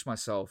introduce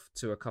myself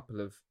to a couple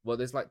of,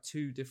 there's like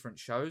 2 different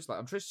shows. Like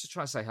I'm just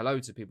trying to say hello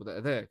to people that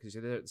are there because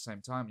you're there at the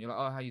same time. You're like,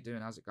 oh, how you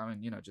doing? How's it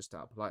going? You know, just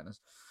out of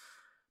politeness.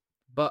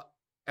 But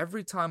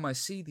every time I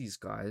see these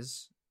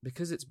guys,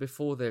 because it's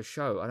before their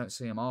show, I don't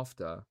see them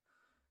after.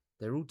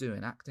 They're all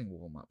doing acting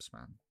warm-ups,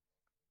 man.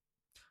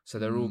 So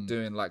they're all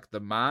doing like the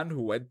man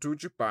who went to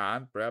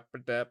Japan.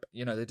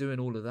 You know, they're doing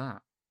all of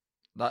that.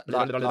 Like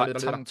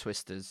tongue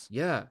twisters.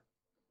 Yeah.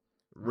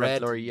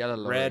 Red lorry, yellow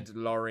lorry. Red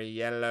lorry,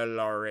 yellow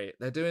lorry.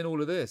 They're doing all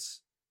of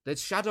this. They're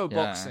shadow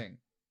boxing.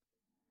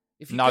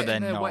 If you no, get they're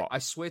in their not. way, I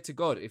swear to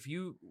God, if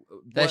you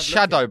they're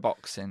shadow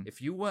boxing.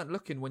 If you weren't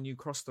looking when you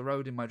crossed the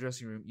road in my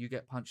dressing room, you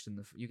get punched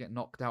you get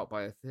knocked out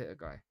by a theatre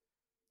guy.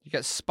 You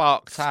get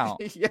sparked out.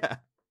 Yeah.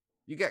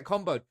 You get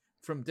comboed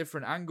from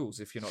different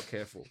angles if you're not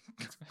careful.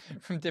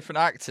 From different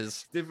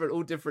actors.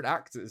 All different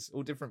actors,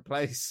 all different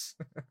place.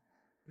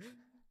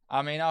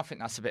 I mean, I think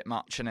that's a bit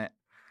much, isn't it?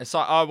 It's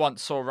like I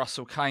once saw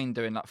Russell Kane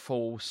doing like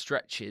full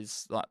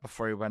stretches like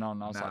before he went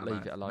on. I was like,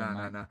 leave it alone,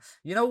 man. No.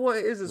 You know what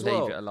it is as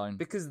well? Leave it alone.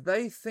 Because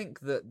they think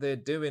that they're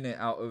doing it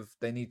out of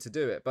they need to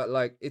do it, but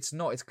like it's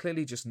not. It's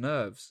clearly just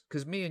nerves.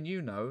 Because me and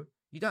you know,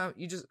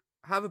 you just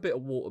have a bit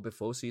of water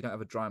before so you don't have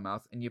a dry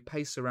mouth, and you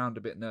pace around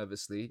a bit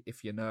nervously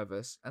if you're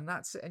nervous, and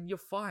that's it, and you're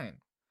fine.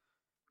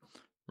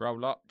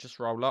 Roll up. Just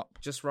roll up.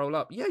 Just roll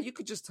up. Yeah, you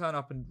could just turn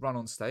up and run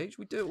on stage.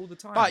 We do it all the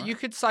time. But right? you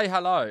could say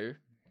hello.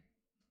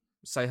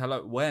 Say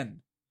hello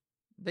when?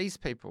 These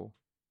people.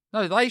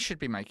 No, they should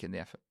be making the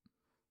effort.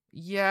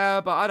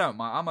 Yeah, but I don't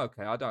mind. I'm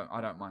okay. I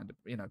don't mind.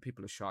 You know,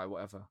 people are shy,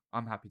 whatever.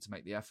 I'm happy to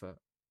make the effort.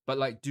 But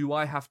like, do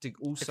I have to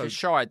also? If you're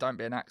shy, don't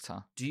be an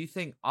actor. Do you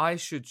think I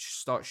should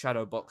start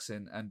shadow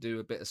boxing and do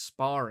a bit of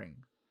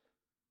sparring?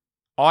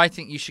 I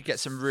think you should get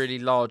some really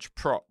large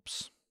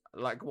props.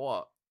 Like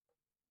what?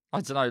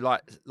 I don't know,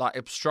 like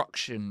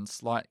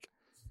obstructions. Like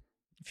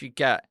if you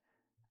get,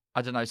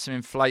 I don't know, some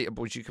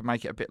inflatables, you could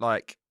make it a bit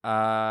like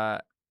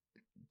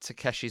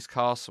Takeshi's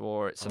Castle,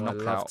 or it's a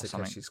knockout. I love or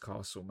something. Takeshi's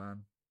Castle,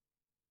 man.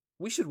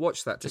 We should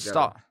watch that Just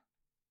together.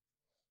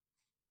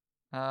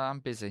 Start. I'm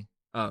busy.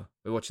 Oh,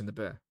 we're watching The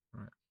Bear,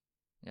 right?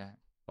 Yeah.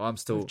 Well, I'm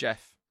still With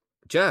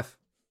Jeff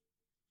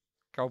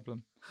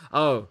Goldblum.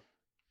 Oh,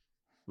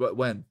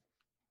 when?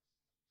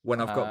 When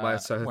I've got my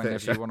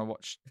whenever you want to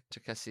watch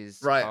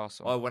Takeshi's right.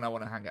 Castle. Oh, when I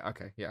want to hang it.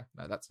 Okay, yeah,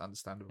 no, that's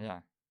understandable. Yeah.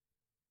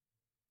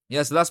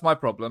 Yeah, so that's my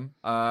problem.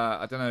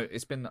 I don't know.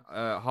 It's been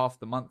half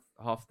the month,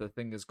 half the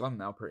thing is gone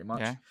now, pretty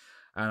much,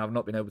 and I've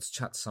not been able to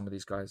chat to some of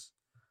these guys.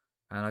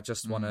 And I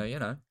just want to, you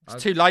know,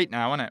 it's too late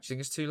now, isn't it? Do you think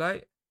it's too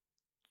late?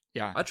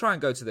 Yeah. I try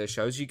and go to their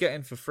shows. You get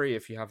in for free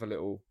if you have my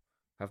little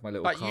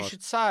But card. you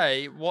should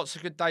say, "What's a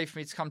good day for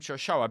me to come to your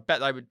show?" I bet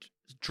they would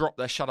drop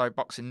their shadow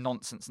boxing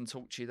nonsense and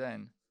talk to you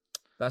then.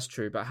 That's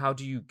true, but how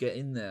do you get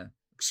in there?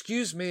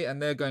 Excuse me,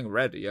 and they're going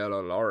red,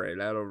 yellow lorry,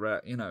 yellow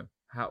red. You know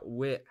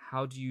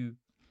how do you?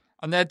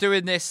 And they're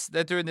doing this.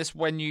 They're doing this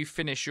when you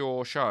finish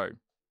your show.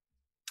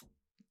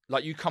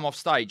 Like you come off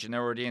stage and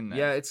they're already in there.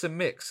 Yeah, it's a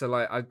mix. So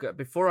like,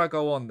 before I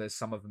go on, there's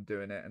some of them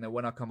doing it, and then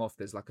when I come off,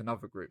 there's like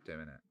another group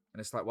doing it,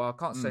 and it's like, well, I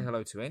can't say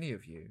hello to any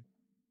of you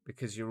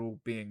because you're all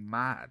being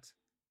mad.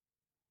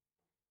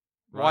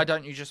 Right? Why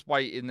don't you just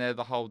wait in there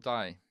the whole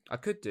day? I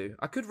could do.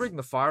 I could ring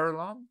the fire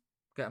alarm,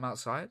 get them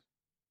outside.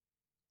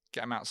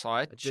 Get them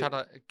outside. Do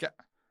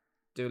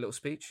a little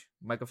speech,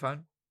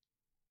 megaphone.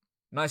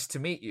 Nice to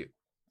meet you.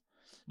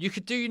 You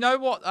could do. You know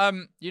what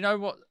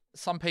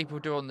some people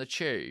do on the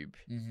tube.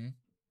 Mm-hmm.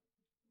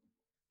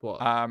 What?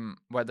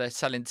 Where they're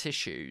selling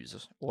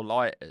tissues or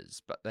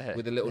lighters, but they're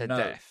with a little they're note.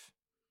 Deaf.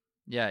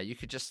 Yeah, you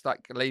could just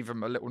like leave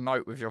them a little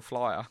note with your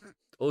flyer.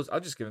 Or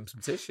I'll just give them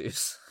some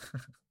tissues.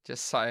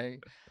 Just say,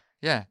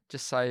 I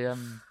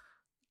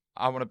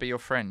want to be your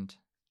friend,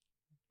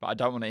 but I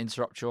don't want to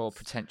interrupt your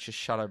pretentious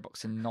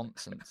shadowboxing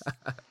nonsense.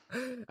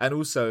 And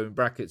also in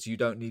brackets, you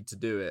don't need to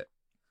do it.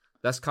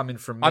 That's coming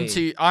from me.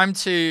 I'm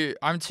too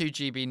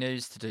GB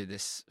News to do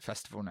this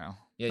festival now.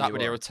 Yeah, that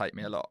would irritate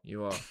me a lot.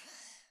 You are.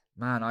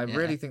 Man, I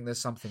really think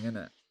there's something in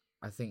it.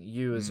 I think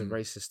you as a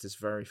racist is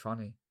very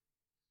funny.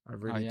 I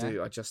really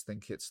do. I just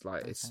think it's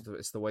like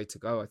it's the way to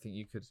go. I think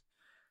you could,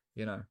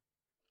 you know.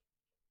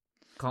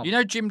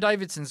 Jim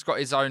Davidson's got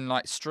his own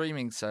like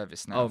streaming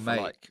service now. For,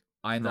 mate, like,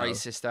 I know.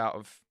 Racist out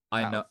of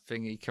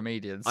thingy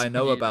comedians. I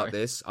know about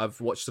this. I've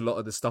watched a lot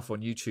of the stuff on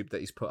YouTube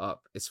that he's put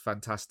up. It's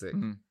fantastic.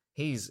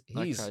 He's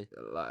okay.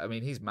 I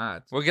mean, he's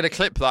mad. We're going to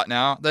clip that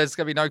now. There's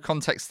going to be no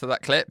context to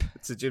that clip.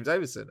 It's a Jim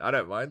Davidson. I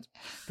don't mind.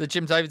 The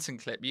Jim Davidson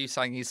clip, you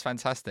saying he's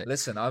fantastic.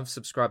 Listen, I've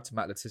subscribed to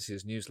Matt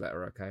Letitia's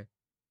newsletter, okay?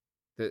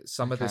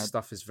 Some of this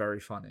stuff is very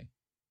funny.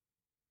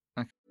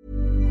 Okay.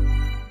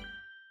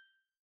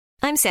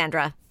 I'm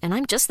Sandra, and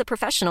I'm just the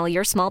professional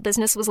your small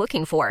business was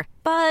looking for.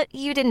 But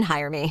you didn't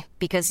hire me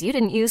because you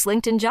didn't use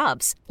LinkedIn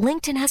Jobs.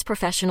 LinkedIn has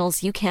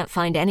professionals you can't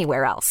find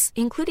anywhere else,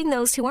 including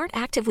those who aren't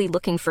actively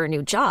looking for a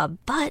new job,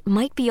 but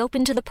might be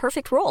open to the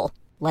perfect role,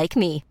 like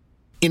me.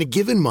 In a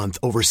given month,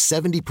 over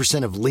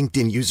 70% of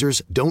LinkedIn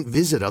users don't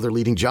visit other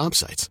leading job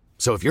sites.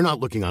 So if you're not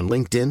looking on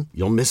LinkedIn,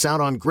 you'll miss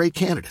out on great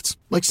candidates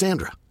like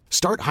Sandra.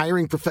 Start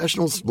hiring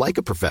professionals like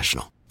a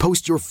professional.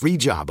 Post your free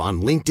job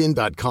on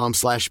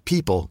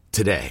linkedin.com/people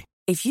today.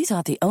 If you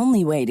thought the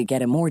only way to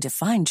get a more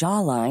defined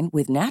jawline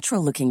with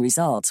natural-looking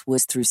results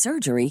was through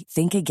surgery,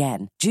 think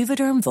again.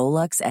 Juvederm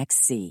Volux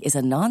XC is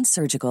a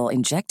non-surgical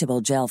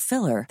injectable gel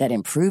filler that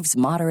improves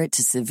moderate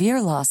to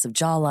severe loss of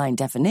jawline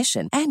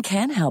definition and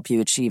can help you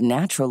achieve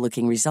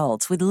natural-looking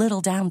results with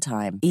little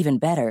downtime. Even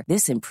better,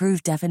 this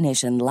improved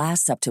definition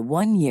lasts up to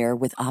 1 year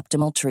with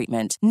optimal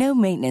treatment. No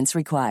maintenance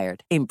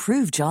required.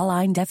 Improve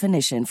jawline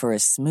definition for a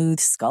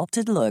smooth,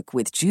 sculpted look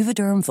with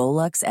Juvederm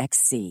Volux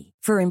XC.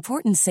 For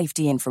important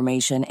safety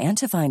information and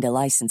to find a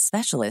licensed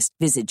specialist,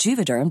 visit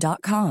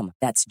Juvederm.com.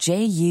 That's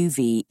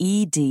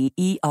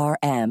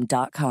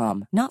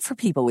JUVEDERM.com. Not for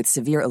people with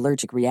severe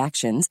allergic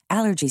reactions,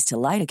 allergies to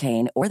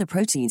lidocaine, or the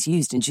proteins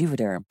used in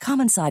Juvederm.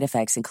 Common side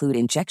effects include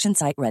injection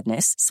site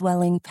redness,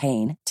 swelling,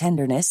 pain,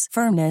 tenderness,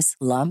 firmness,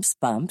 lumps,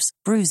 bumps,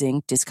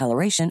 bruising,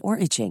 discoloration, or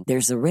itching.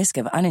 There's a risk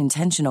of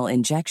unintentional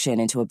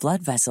injection into a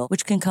blood vessel,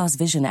 which can cause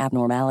vision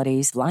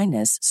abnormalities,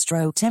 blindness,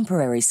 stroke,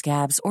 temporary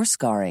scabs, or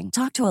scarring.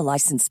 Talk to a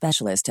licensed specialist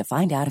to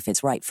find out if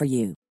it's right for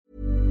you.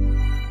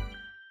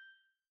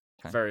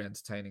 Very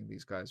entertaining,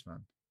 these guys,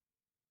 man.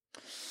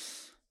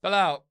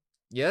 Bilal,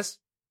 Yes?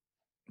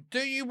 do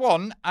you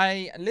want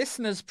a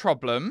listener's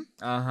problem?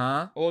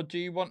 Uh-huh. Or do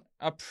you want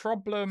a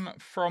problem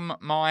from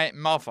my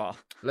mother?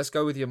 Let's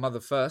go with your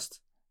mother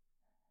first.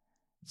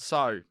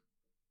 So,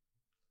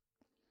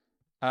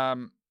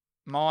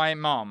 my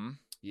mum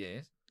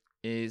Yes.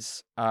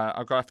 is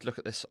I've got to have to look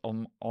at this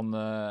on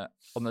the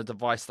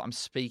device that I'm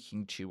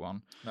speaking to you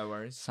on. No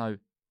worries. So,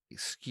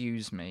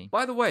 excuse me.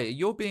 By the way,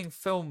 you're being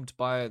filmed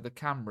by the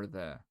camera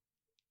there,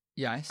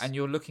 Yes. and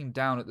you're looking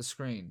down at the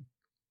screen.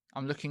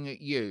 I'm looking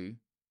at you.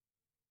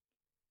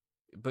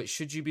 But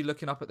should you be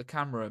looking up at the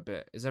camera a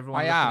bit? Is everyone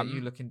I looking am. at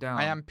you looking down?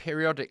 I am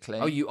periodically.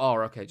 Oh, you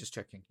are? Okay, just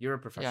checking. You're a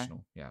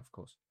professional. Yeah, of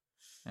course.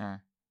 Yeah.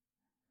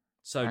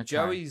 So Okay.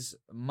 Joey's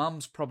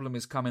mum's problem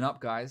is coming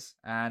up, guys.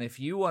 And if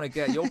you want to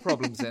get your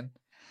problems in,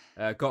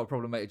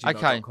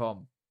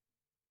 gotaproblem@gmail.com.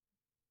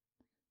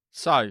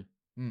 So,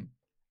 Hmm.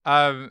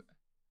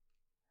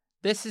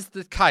 this is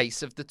the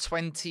case of the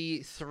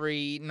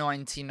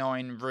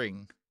 $23.99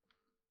 ring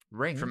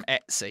Ring? from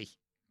Etsy.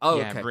 Oh,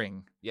 yeah, okay.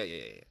 ring. Yeah.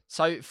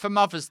 So for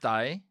Mother's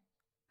Day,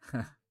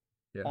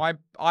 Yeah.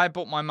 I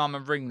bought my mum a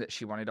ring that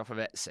she wanted off of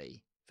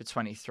Etsy for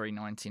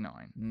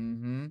 $23.99.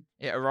 Mm-hmm.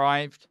 It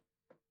arrived.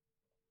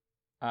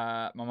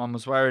 My mum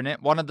was wearing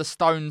it. One of the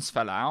stones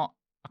fell out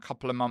a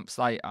couple of months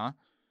later.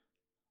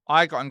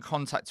 I got in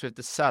contact with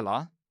the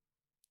seller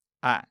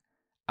at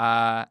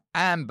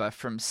Amber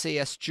from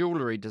CS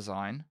Jewellery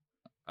Design.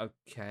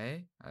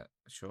 Okay.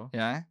 Sure.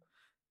 Yeah.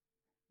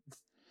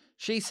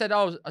 She said,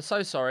 "Oh, I'm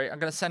so sorry. I'm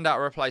going to send out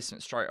a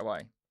replacement straight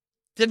away."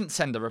 Didn't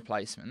send a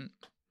replacement.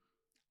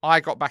 I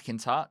got back in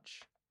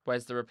touch.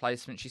 Where's the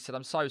replacement? She said,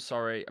 "I'm so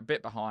sorry. A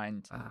bit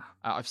behind.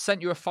 I've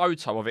sent you a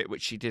photo of it,"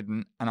 which she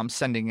didn't, and I'm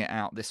sending it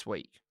out this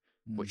week,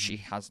 which she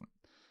hasn't.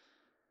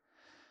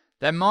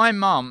 Then my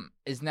mum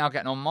is now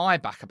getting on my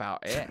back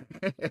about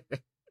it.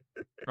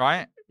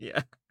 Right?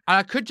 Yeah. And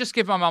I could just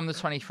give my mum the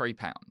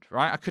 £23,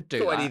 right? I could do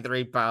that.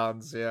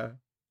 £23, yeah.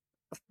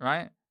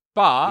 Right?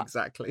 But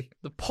Exactly.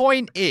 the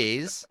point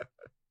is,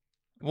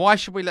 why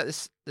should we let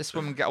this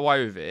woman get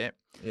away with it?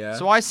 Yeah.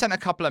 So I sent a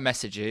couple of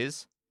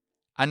messages,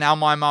 and now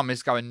my mum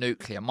is going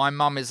nuclear. My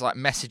mum is like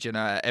messaging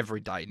her every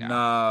day now.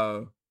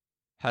 No.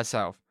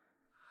 Herself.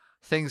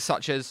 Things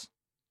such as,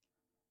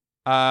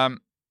 "Hi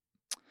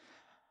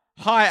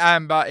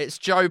Amber, it's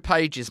Joe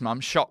Page's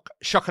mum. Shock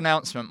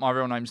announcement. My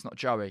real name's not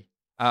Joey.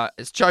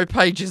 It's Joe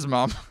Page's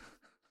mum.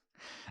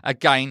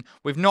 Again,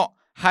 we've not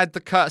had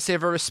the courtesy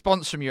of a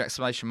response from you, !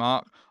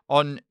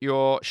 On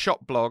your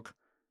shop blog.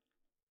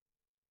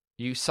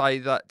 You say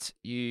that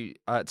you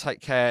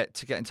take care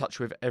to get in touch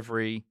with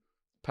every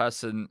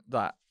person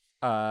that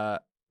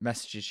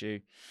messages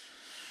you.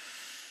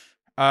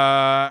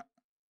 There's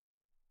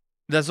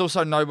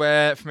also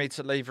nowhere for me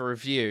to leave a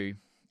review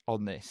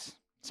on this.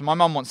 So my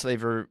mum wants to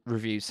leave a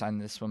review saying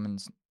this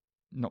woman's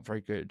not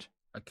very good.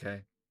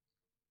 Okay.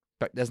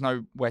 But there's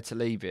nowhere to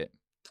leave it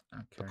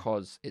Okay.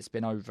 because it's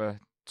been over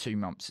 2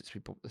 months since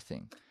we bought the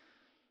thing.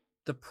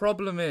 The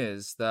problem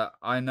is that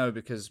I know,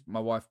 because my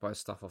wife buys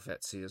stuff off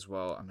Etsy as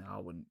well. I mean, I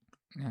wouldn't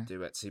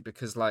do Etsy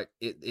because, like,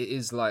 it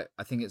is like,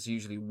 I think it's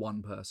usually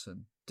one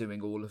person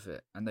doing all of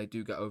it, and they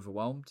do get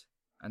overwhelmed,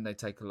 and they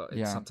take a lot.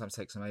 It sometimes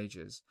takes them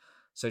ages.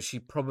 So she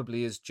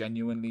probably is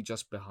genuinely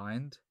just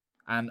behind.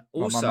 And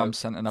also, my mum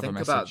sent another think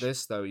message. about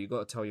this though. You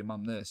got to tell your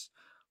mum this.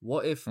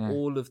 What if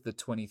all of the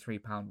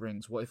 £23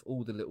 rings? What if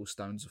all the little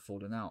stones have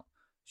fallen out?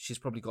 She's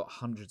probably got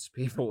hundreds of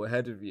people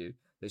ahead of you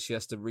that she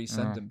has to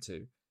resend them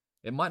to.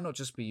 It might not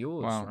just be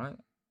yours, Wow.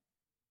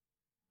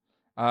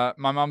 right?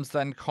 My mum's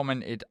then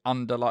commented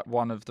under like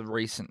one of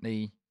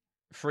the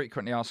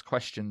frequently asked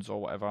questions or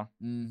whatever.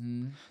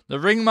 Mm-hmm. The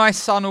ring my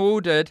son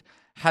ordered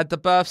had the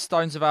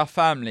birthstones of our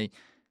family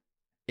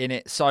in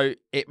it, so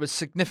it was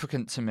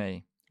significant to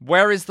me.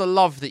 Where is the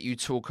love that you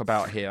talk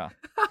about here?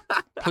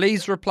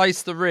 Please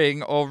replace the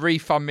ring or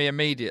refund me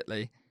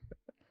immediately.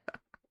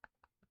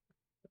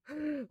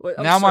 Wait,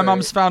 Now my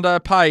mum's found her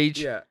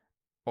page, Yeah.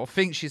 or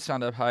thinks she's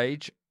found her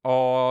page,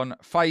 on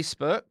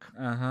Facebook.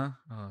 Uh-huh.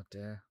 Oh,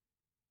 dear.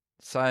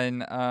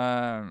 Saying,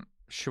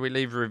 should we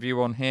leave a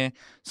review on here?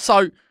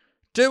 So,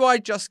 do I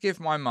just give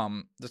my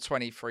mum the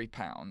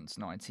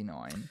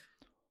 £23.99?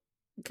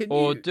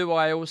 Or do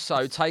I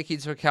also take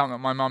into account that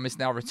my mum is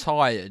now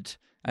retired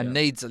and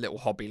needs a little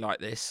hobby like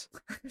this?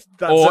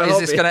 Or is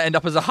this going to end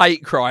up as a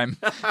hate crime?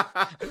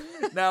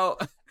 Now,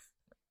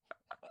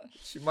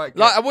 she might get...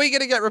 Like, are we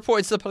going to get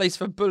reported to the police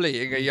for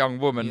bullying a young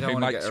woman who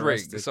makes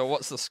rings? Or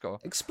what's the score?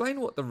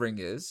 Explain what the ring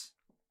is.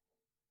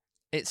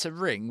 It's a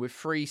ring with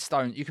 3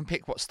 stones. You can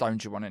pick what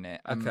stones you want in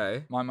it.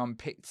 Okay. My mum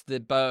picked the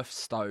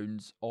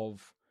birthstones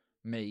of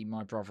me,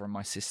 my brother, and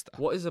my sister.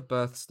 What is a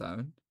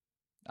birthstone?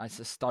 It's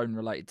a stone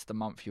related to the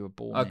month you were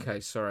born in.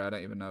 Okay, sorry, I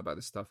don't even know about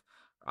this stuff.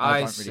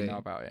 I don't really know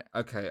about it.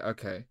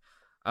 Okay.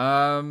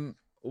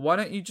 Why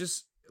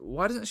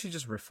doesn't she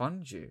just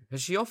refund you?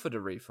 Has she offered a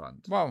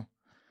refund? Well,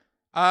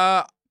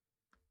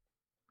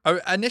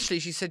 initially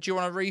she said, do you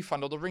want a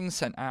refund or the ring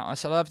sent out? I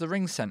said, I'll have the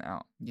ring sent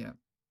out. Yeah.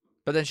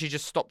 But then she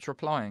just stopped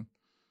replying.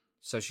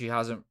 So she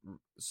hasn't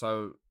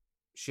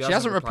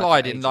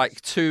replied in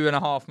like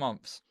 2.5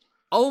 months.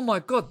 Oh my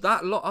God,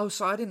 that long. Oh,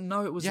 so I didn't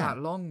know it was that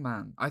long,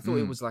 man. I thought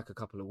it was like a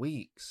couple of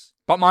weeks.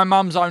 But my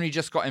mum's only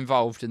just got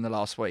involved in the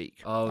last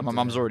week. Oh, and my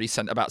mum's already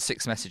sent about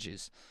 6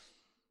 messages.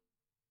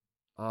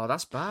 Oh,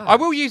 that's bad. I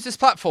will use this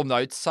platform,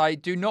 though, to say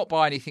do not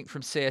buy anything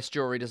from CS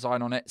Jewelry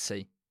Design on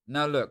Etsy.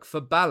 Now, look, for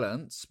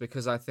balance,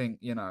 because I think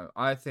I'm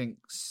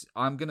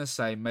going to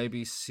say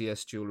maybe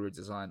CS Jewelry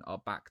Design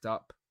are backed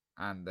up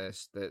and they're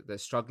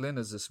struggling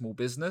as a small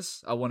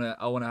business. I don't want to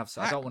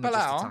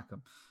just attack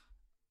them.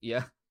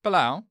 Yeah.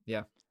 Bilal?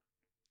 Yeah.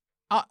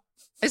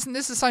 Isn't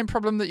this the same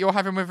problem that you're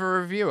having with a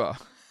reviewer?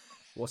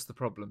 What's the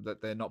problem?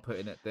 That they're not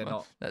putting it, they're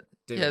not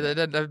doing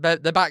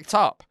it? They're backed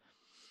up.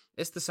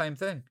 It's the same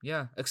thing,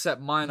 yeah. Except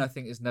mine, I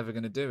think, is never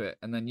going to do it.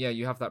 And then,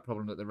 you have that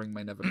problem that the ring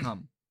may never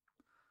come.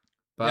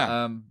 But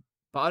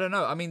I don't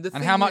know. I mean,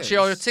 and how much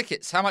are your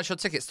tickets? How much are your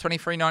tickets?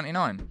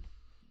 $23.99.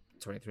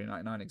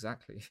 $23.99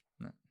 exactly.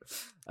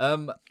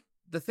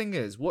 The thing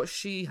is, what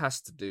she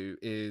has to do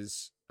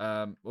is,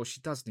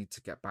 she does need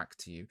to get back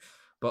to you,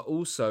 but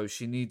also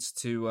she needs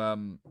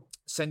to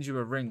send you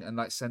a ring and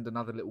like send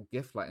another little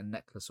gift, like a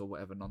necklace or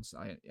whatever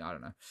nonsense. I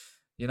don't know.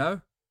 You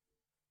know,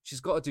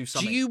 she's got to do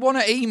something. Do you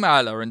want to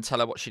email her and tell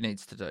her what she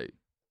needs to do?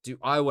 Do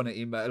I want to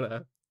email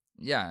her?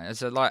 Yeah,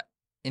 as a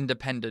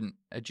independent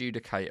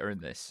adjudicator in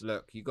this.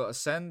 Look, you got to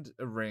send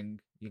a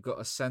ring. You got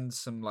to send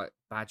some like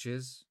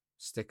badges,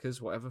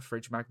 stickers, whatever,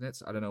 fridge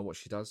magnets. I don't know what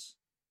she does,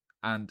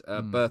 and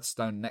a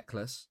birthstone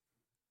necklace,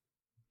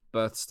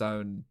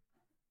 birthstone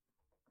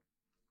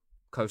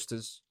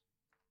coasters,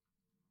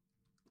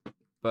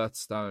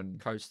 birthstone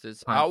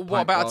coasters. Pint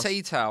What about glass, a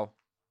tea towel?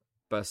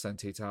 Birthstone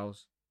tea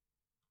towels,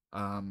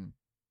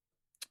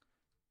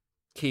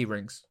 key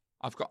rings.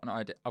 I've got an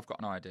idea.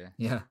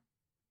 Yeah.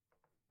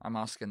 I'm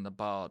asking the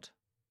Bard.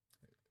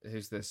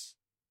 Who's this?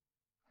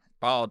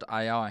 Bard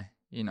AI.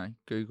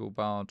 Google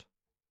Bard.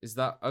 Is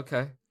that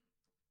okay?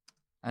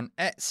 An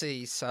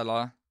Etsy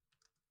seller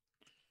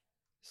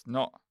is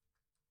not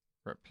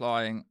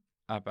replying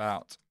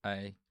about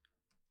a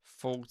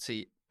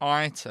faulty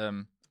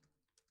item,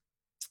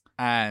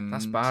 and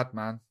That's bad,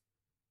 man.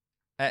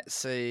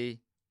 Etsy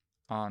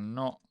are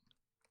not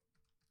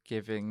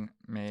giving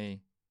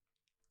me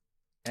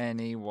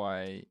any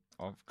way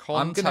of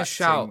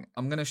contacting.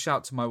 I'm gonna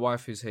shout to my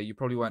wife who's here. You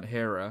probably won't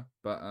hear her,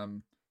 but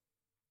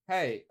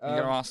hey, you're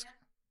gonna ask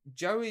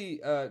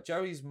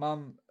Joey's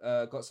mum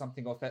got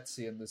something off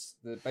Etsy, and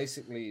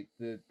basically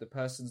the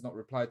person's not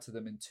replied to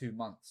them in 2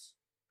 months,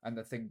 and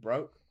the thing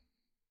broke.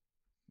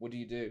 What do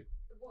you do?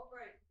 What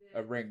broke?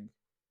 A ring.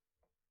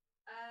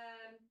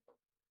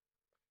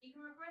 You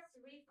can request a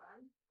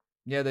refund.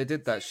 Yeah, they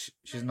did that.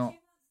 She's not. 2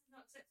 months is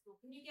not acceptable.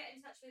 Can you get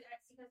in touch with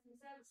Etsy customer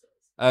services?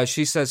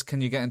 She says,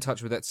 "Can you get in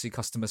touch with Etsy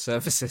customer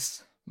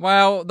services?"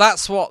 Well,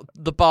 that's what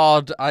the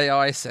Bard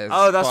AI says.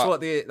 Oh, that's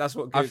what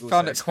Google I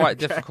found says. it quite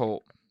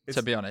difficult,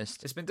 to be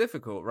honest. It's been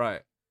difficult,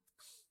 right?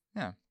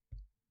 Yeah,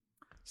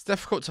 it's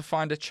difficult to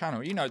find a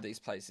channel. You know these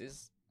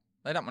places.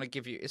 They don't want to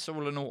give you. It's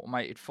all an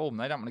automated form.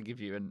 They don't want to give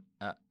you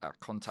a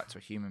contact to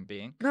a human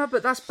being. No,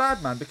 but that's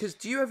bad, man. Because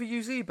do you ever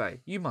use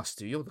eBay? You must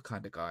do. You're the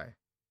kind of guy.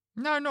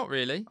 No, not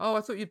really. Oh,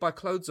 I thought you'd buy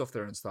clothes off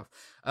there and stuff.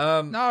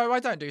 No, I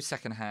don't do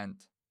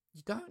secondhand.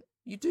 You don't?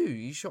 You do.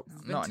 You shop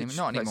vintage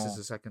not places anymore.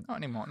 a second. Not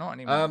anymore. Not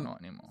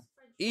anymore.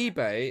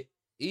 eBay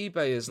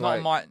is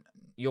not like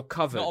you're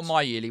covered. Not on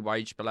my yearly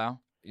wage, Bilal.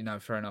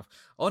 Fair enough.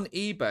 On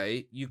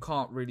eBay, you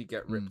can't really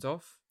get ripped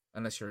off.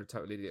 unless you're a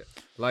total idiot.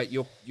 Like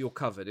you're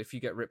covered. If you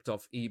get ripped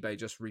off, eBay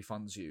just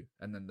refunds you,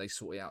 and then they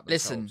sort it out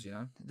themselves. Listen, you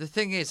know. the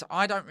thing is,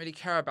 I don't really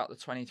care about the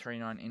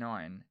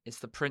 $23.99. It's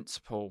the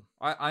principle.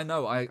 I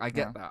know. I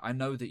get that. I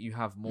know that you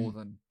have more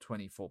than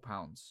 £24.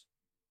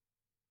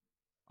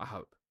 I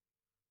hope.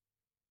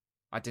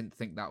 I didn't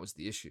think that was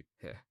the issue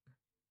here.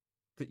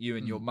 That you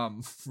and your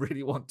mum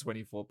really want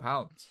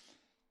 £24.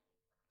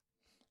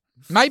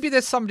 Maybe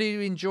there's somebody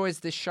who enjoys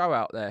this show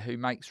out there who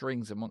makes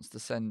rings and wants to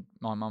send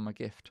my mum a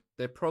gift.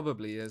 There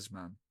probably is,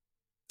 man.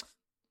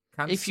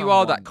 If you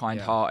are that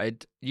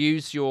kind-hearted,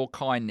 use your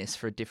kindness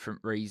for a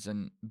different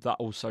reason that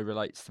also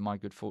relates to my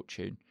good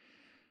fortune.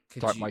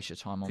 Don't waste your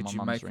time on my mum's ring. Could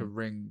you make a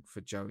ring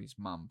for Joey's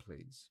mum,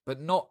 please? But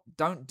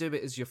don't do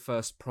it as your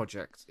first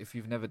project if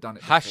you've never done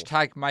it before.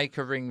 Hashtag make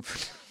a ring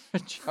for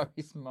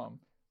Joey's mum.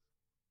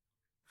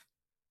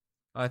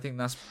 I think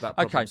that's that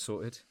problem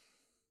sorted.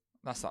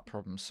 That's that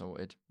problem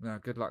sorted. No,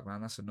 good luck,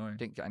 man. That's annoying.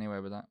 Didn't get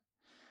anywhere with that.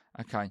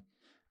 Okay.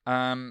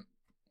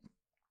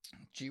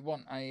 Do you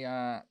want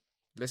a...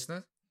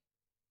 Listener?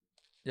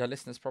 Yeah,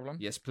 listener's problem?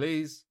 Yes,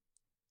 please.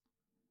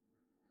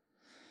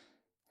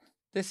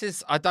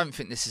 I don't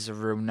think this is a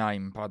real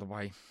name, by the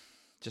way.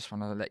 Just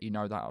want to let you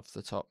know that off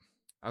the top.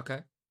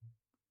 Okay.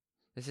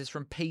 This is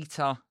from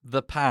Peter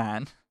the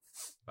Pan.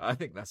 I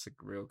think that's a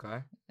real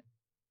guy.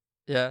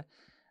 Yeah.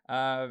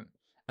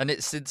 And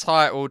it's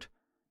entitled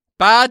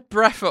Bad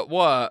Breath at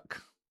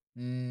Work.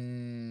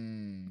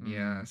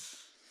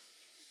 Yes.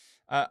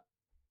 I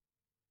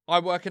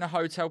work in a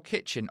hotel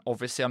kitchen.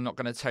 Obviously, I'm not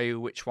going to tell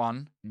you which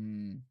one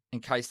in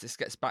case this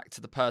gets back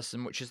to the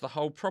person, which is the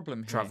whole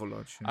problem here.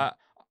 Travelodge. Yeah.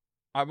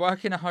 I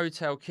work in a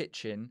hotel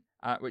kitchen,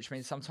 which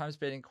means sometimes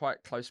being in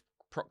quite close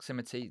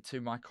proximity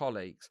to my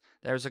colleagues.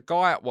 There is a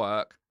guy at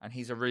work, and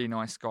he's a really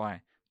nice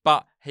guy,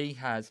 but he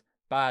has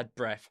bad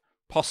breath,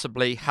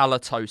 possibly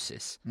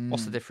halitosis.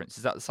 What's the difference?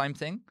 Is that the same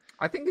thing?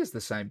 I think it's the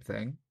same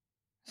thing.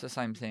 It's the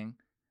same thing.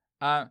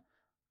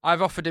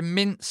 I've offered him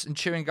mints and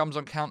chewing gums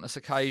on countless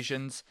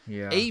occasions.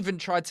 Yeah. Even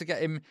tried to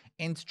get him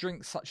into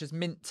drinks such as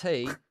mint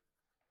tea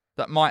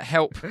that might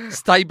help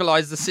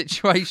stabilise the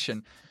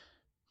situation.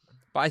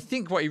 But I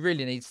think what he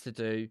really needs to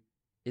do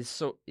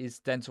is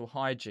dental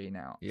hygiene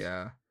out.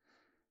 Yeah.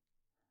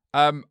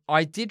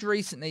 I did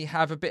recently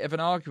have a bit of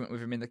an argument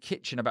with him in the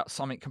kitchen about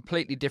something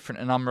completely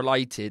different and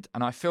unrelated,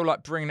 and I feel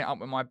like bringing it up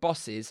with my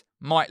bosses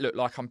might look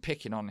like I'm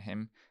picking on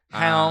him.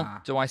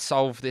 How do I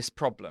solve this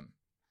problem?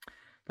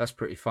 That's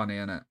pretty funny,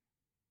 isn't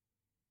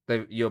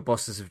it? Your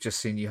bosses have just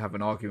seen you have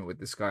an argument with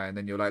this guy, and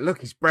then you're like,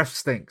 "Look, his breath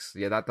stinks."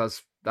 Yeah,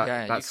 that's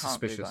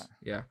suspicious.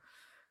 Yeah,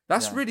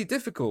 that's really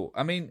difficult.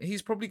 I mean,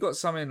 he's probably got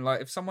something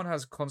like if someone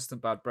has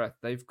constant bad breath,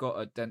 they've got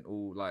a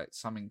dental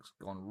something's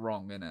gone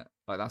wrong in it.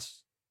 Like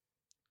that's.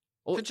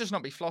 Could just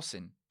not be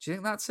flossing. Do you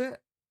think that's it?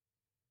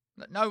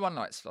 No one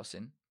likes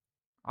flossing.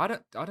 I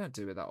don't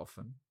do it that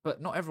often,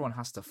 but not everyone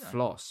has to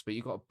floss. But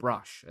you got to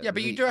brush. Yeah,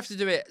 but you do have to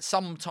do it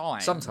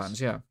sometimes.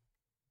 Sometimes, yeah.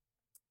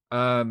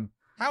 How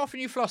often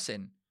are you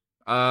flossing?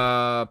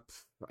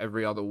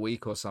 Every other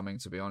week or something.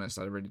 To be honest,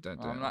 I really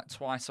don't do it. Like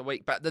twice a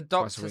week. But the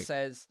doctor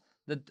says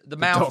the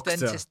mouth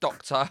dentist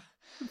doctor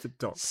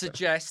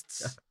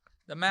suggests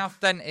the mouth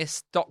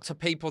dentist doctor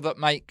people that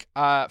make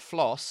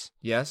floss.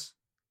 Yes.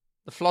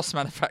 The floss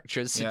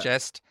manufacturers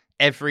suggest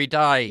every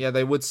day. Yeah,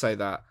 they would say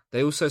that.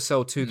 They also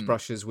sell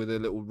toothbrushes with a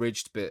little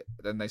ridged bit.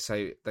 Then they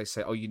say,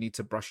 oh, you need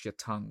to brush your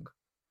tongue.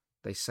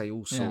 They say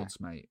all sorts,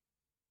 mate.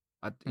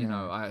 How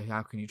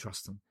can you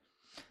trust them?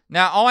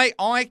 Now,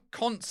 I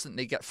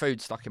constantly get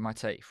food stuck in my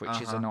teeth, which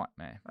is a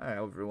nightmare.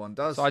 Everyone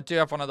does. So I do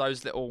have one of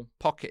those little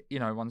pocket,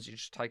 ones you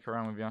just take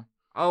around with you.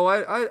 Oh,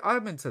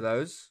 I'm into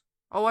those.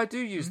 Oh, I do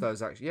use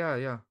those, actually.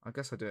 Yeah. I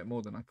guess I do it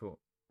more than I thought.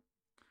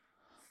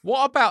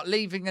 What about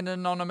leaving an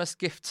anonymous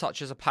gift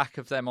such as a pack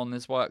of them on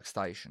this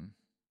workstation?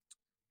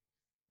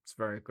 It's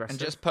very aggressive. And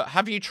just put,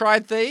 have you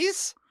tried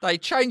these? They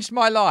changed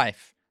my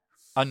life.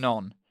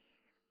 Anon.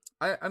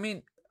 I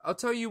mean, I'll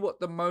tell you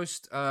what the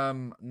most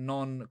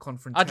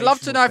non-confrontational I'd love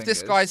to know if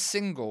this is. guy's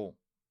single.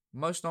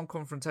 Most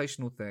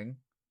non-confrontational thing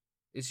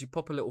is you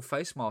pop a little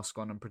face mask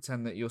on and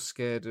pretend that you're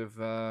scared of...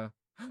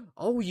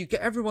 you get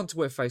everyone to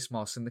wear face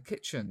masks in the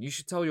kitchen. You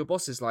should tell your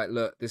bosses,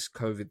 look, this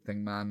COVID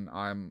thing, man,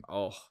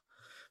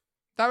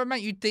 That would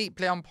make you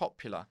deeply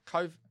unpopular.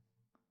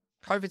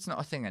 COVID's not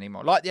a thing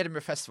anymore. Like the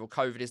Edinburgh Festival,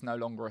 COVID is no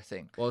longer a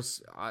thing. Well,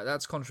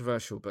 that's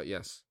controversial, but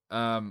yes.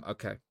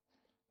 Okay.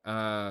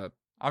 I'm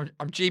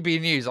GB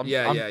News. I'm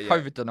yeah.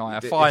 COVID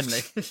denier. Finally,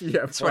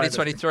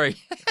 2023.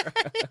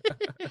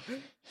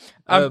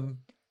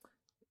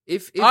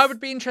 If I would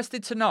be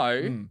interested to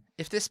know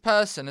if this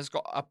person has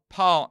got a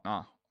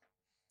partner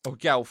or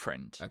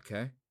girlfriend.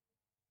 Okay.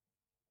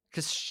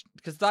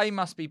 Because they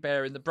must be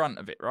bearing the brunt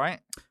of it, right?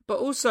 But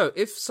also,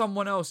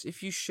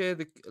 if you share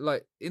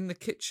in the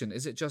kitchen,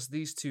 is it just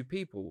these two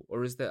people,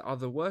 or is there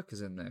other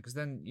workers in there? Because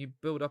then you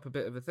build up a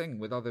bit of a thing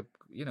with other,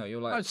 you're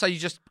like... Oh, so you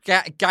just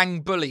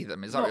gang bully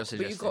them, is that what you're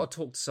suggesting? But you've got to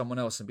talk to someone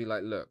else and be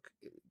like, look,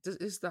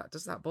 does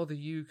that bother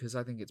you? Because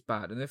I think it's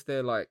bad. And if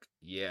they're like,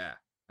 yeah.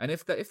 And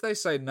if they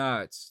say,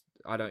 no,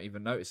 I don't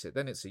even notice it,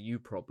 then it's a you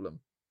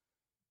problem.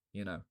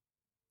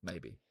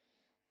 maybe.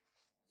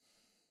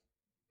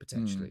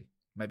 Potentially.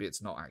 Maybe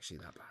it's not actually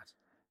that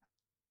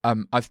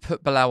bad. I've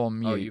put Bilal on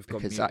mute you've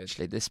got because muted.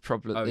 actually this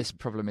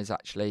problem is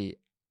actually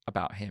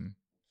about him.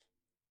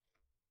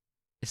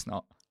 It's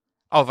not.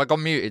 Oh, have I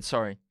gone muted?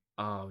 Sorry.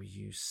 Oh,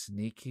 you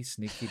sneaky,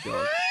 sneaky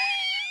dog.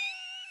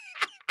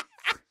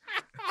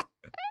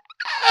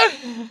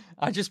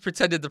 I just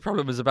pretended the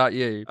problem was about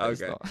you. But Okay.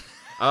 It's not.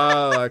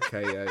 Oh,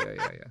 okay.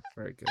 Yeah.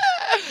 Very good.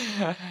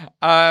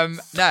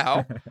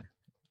 Now,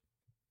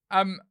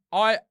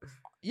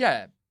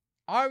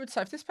 I would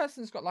say if this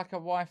person's got like a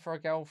wife or a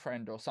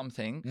girlfriend or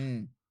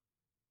something,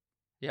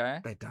 yeah,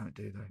 They don't,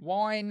 do they?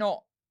 why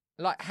not?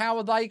 Like, how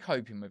are they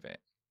coping with it?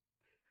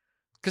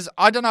 Because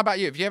I don't know about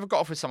you. Have you ever got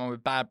off with someone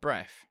with bad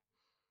breath?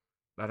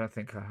 I don't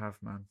think I have,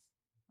 man.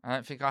 I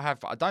don't think I have,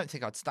 but I don't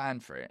think I'd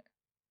stand for it.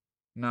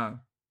 No,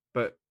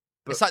 but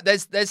It's like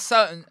there's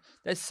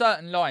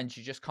certain lines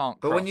you just can't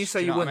cross. But when you say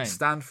do you know what I wouldn't mean?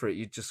 stand for it,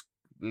 you'd just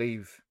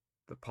leave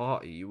the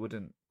party. You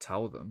wouldn't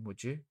tell them,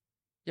 would you?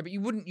 Yeah, but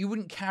you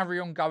wouldn't carry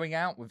on going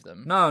out with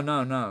them. No.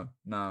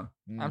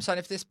 I'm saying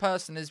if this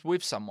person is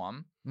with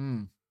someone,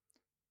 Mm.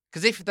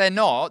 because if they're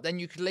not, then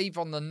you could leave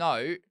on the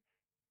note.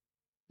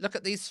 Look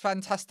at these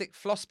fantastic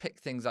floss pick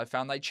things I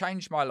found. They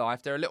changed my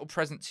life. They're a little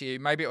present to you.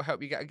 Maybe it'll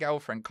help you get a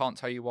girlfriend. Can't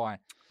tell you why.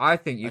 I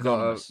think you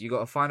Anonymous.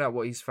 gotta find out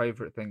what his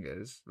favorite thing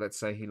is. Let's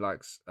say he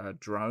likes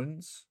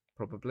drones,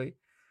 probably,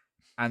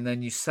 and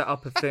then you set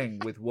up a thing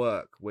with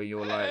work where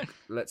you're like,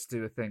 let's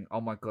do a thing.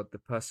 Oh my god, the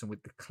person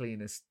with the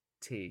cleanest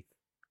teeth,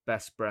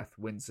 best breath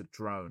wins a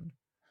drone,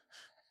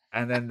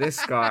 and then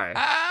this guy.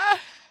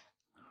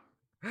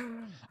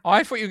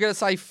 I thought you were going to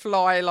say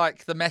fly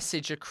like the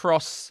message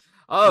across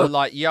Oh, the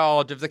like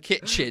yard of the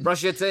kitchen.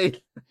 brush your teeth,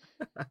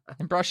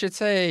 And brush your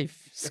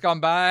teeth,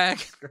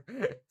 scumbag.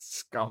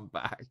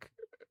 scumbag.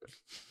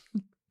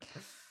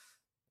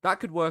 That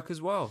could work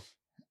as well.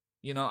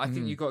 I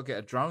think you got to get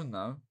a drone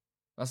though.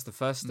 That's the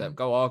first step.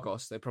 Go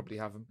Argos. They probably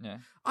have them. Yeah.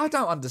 I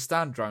don't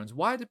understand drones.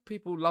 Why do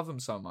people love them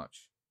so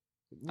much?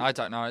 I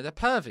don't know. They're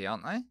pervy,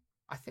 aren't they?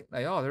 I think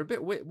they are. They're a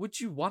bit weird. Would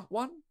you want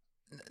one?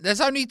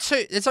 There's only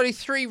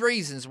three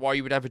reasons why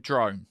you would have a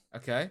drone.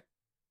 Okay.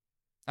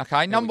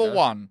 Okay, we number go.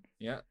 one,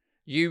 Yeah.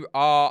 you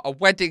are a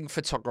wedding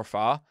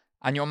photographer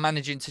and you're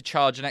managing to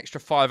charge an extra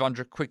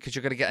 500 quid because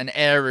you're going to get an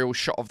aerial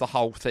shot of the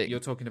whole thing. You're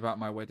talking about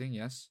my wedding,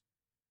 yes?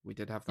 We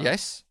did have that.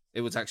 Yes.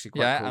 It was actually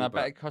quite Yeah, cool. and I but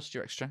bet it cost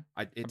you extra.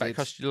 I I bet did. it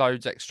cost you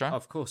loads extra.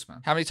 Of course,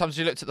 man. How many times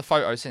have you looked at the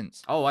photo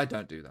since? Oh, I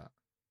don't do that.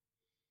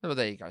 Well,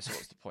 there you go. So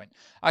what's the point?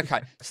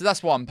 Okay, so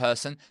that's one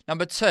person.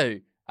 Number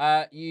two,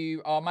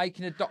 you are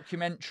making a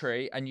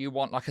documentary and you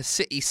want like a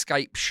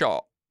cityscape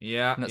shot.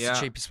 Yeah, And that's yeah. the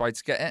cheapest way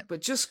to get it. But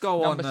just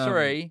go on. Number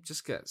three.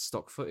 Just get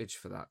stock footage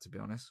for that, to be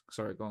honest.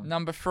 Sorry, go on.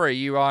 Number three,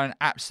 you are an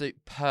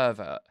absolute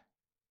pervert.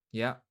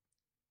 Yeah.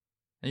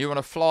 And you want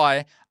to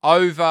fly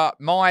over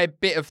my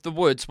bit of the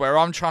woods where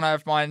I'm trying to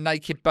have my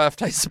naked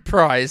birthday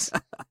surprise.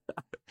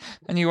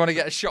 And you want to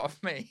get a shot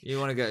of me You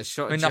want to get a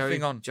shot of with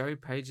nothing on, Joey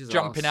Page's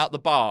jumping arse, out the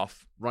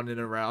bath. running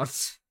around,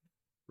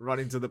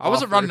 running to the I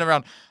wasn't bathroom. running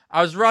around.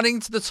 I was running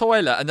to the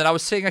toilet and then I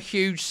was seeing a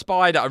huge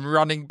spider and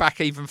running back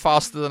even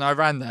faster than I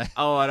ran there.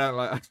 Oh, I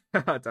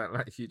don't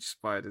like huge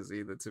spiders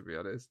either, to be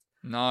honest.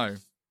 No.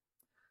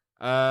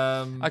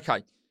 Okay.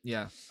 Okay.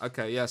 Yeah.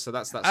 Okay. Yeah. So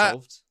that's that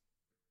solved.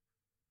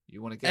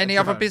 You want to get Any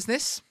a other drone.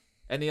 business?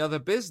 Any other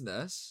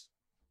business?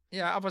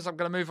 Yeah, otherwise I'm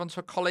going to move on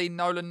to a Colleen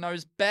Nolan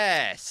knows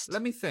best.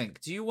 Let me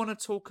think. Do you want to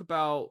talk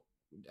about?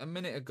 A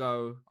minute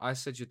ago, I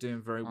said you're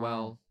doing very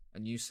well,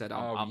 and you said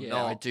I'm yeah,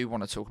 not. I do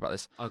want to talk about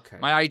this. Okay.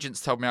 My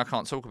agents told me I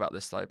can't talk about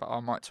this though, but I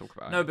might talk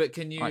about it. No, but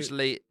can you? I might just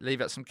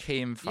leave out some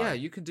key info. Yeah,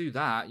 you can do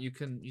that.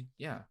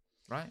 Yeah,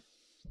 right.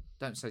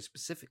 Don't say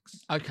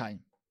specifics. Okay.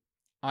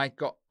 I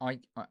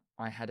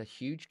had a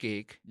huge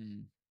gig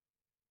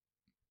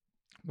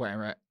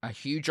where a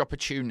huge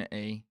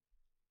opportunity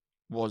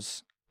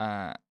was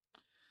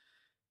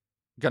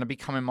going to be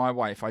coming my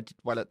way if I did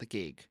well at the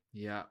gig.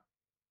 Yeah.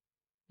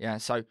 Yeah,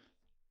 so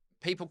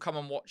people come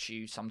and watch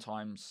you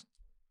sometimes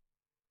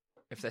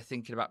if they're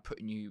thinking about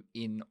putting you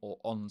in or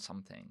on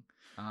something.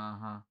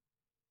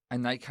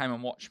 And they came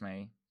and watched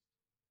me.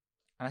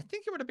 And I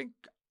think it would have been...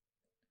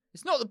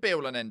 It's not the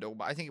be-all and end-all,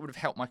 but I think it would have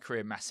helped my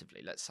career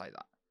massively, let's say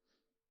that.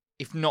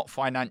 If not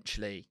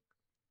financially,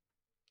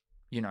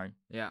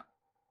 Yeah.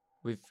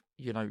 with,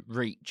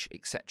 reach,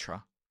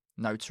 etc.,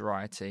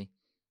 notoriety,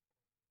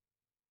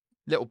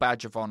 little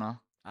badge of honour,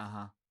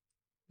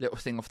 little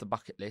thing off the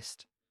bucket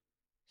list.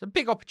 It's a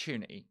big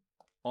opportunity,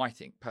 I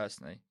think,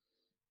 personally.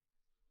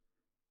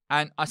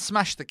 And I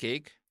smashed the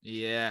gig.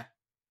 Yeah.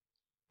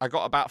 I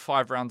got about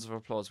 5 rounds of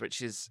applause,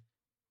 which is,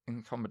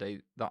 in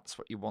comedy, that's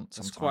what you want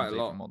sometimes, quite a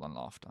lot. even more than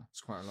laughter.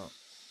 It's quite a lot.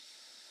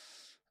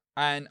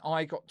 And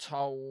I got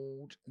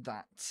told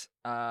that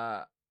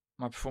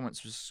my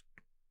performance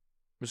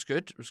was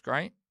good, was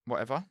great,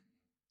 whatever.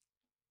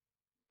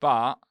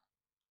 But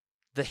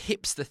the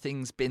hipster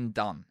thing's been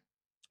done.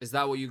 Is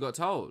that what you got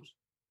told?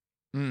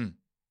 Mm.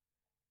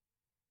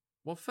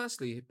 Well,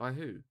 firstly, by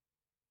who?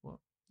 What?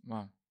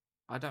 Well,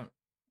 I don't.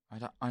 I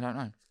don't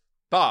know.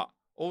 But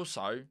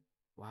also,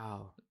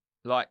 Wow.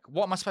 Like,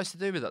 what am I supposed to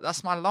do with it?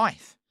 That's my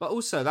life. But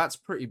also, that's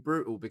pretty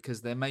brutal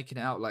because they're making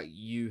it out like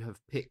you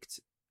have picked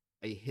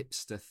a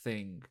hipster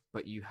thing,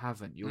 but you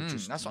haven't. You're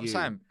just That's what you. I'm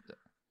saying.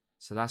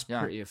 So that's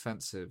pretty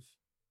offensive.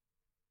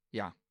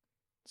 Yeah.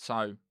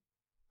 So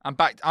I'm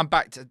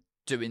back to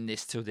doing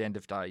this till the end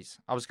of days.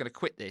 I was going to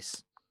quit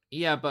this.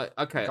 Yeah, but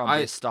okay. Go and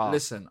be a star.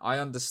 Listen. I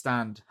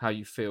understand how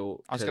you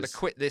feel. I was going to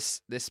quit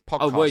this podcast.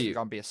 Oh, were you? And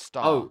go and be a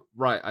star. Oh,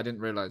 right. I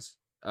didn't realize.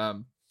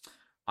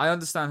 I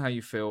understand how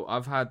you feel.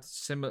 I've had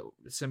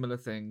similar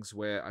things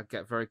where I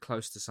get very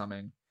close to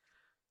something,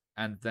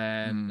 and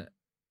then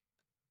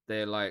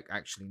they're like,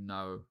 actually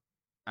no,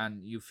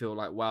 and you feel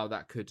like, wow,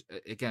 that could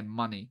again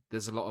money.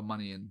 There's a lot of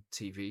money in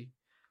TV,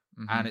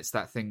 and it's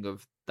that thing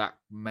of that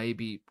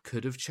maybe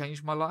could have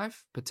changed my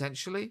life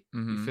potentially.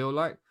 You feel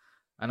like,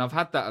 and I've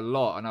had that a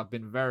lot, and I've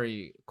been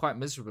quite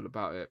miserable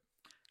about it.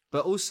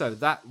 But also,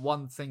 that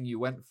one thing you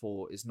went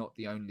for is not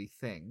the only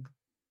thing,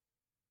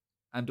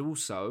 and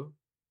also.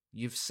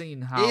 You've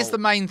seen how... It is the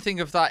main thing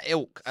of that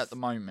ilk at the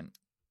moment.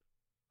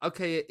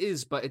 Okay, it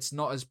is, but it's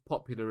not as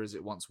popular as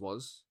it once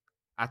was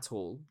at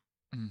all.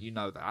 You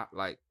know that.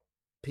 Like,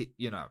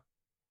 you know.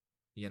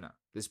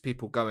 There's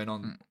people going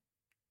on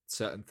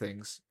certain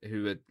things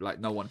who are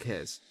like, no one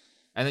cares.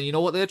 And then you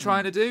know what they're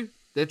trying to do?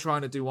 They're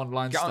trying to do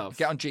online stuff.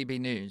 Get on GB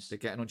News. They're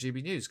getting on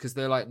GB News because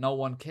they're like, no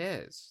one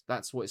cares.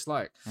 That's what it's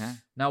like. Yeah.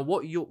 Now,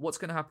 what's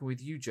going to happen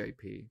with you,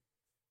 JP,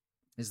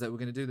 is that we're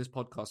going to do this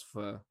podcast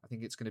for, I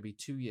think it's going to be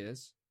 2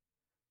 years.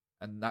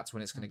 And that's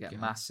when it's going to get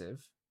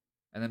massive.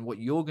 And then what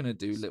you're going to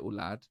do, little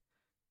lad,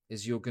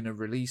 is you're going to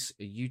release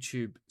a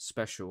YouTube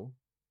special,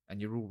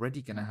 and you're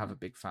already going to have a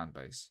big fan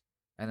base.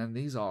 And then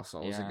these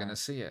arseholes are going to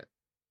see it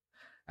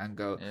and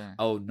go,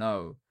 oh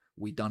no,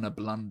 we done a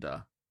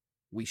blunder.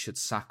 We should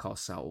sack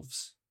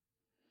ourselves.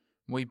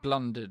 We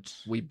blundered.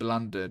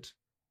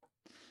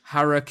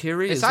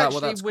 Harakiri, is that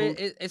what that's called?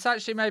 It's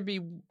actually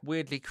maybe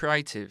weirdly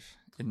creative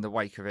in the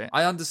wake of it.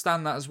 I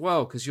understand that as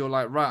well, because you're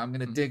like, right, I'm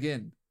going to dig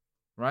in,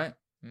 right?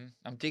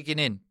 I'm digging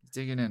in.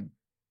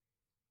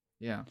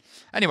 Yeah.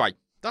 Anyway,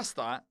 that's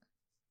that.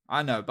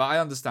 I know, but I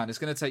understand. It's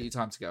going to take you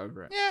time to get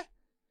over it. Yeah.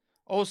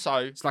 Also,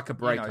 it's like a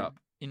breakup.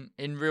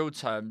 In real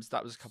terms,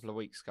 that was a couple of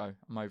weeks ago.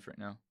 I'm over it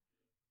now.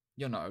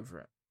 You're not over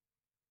it.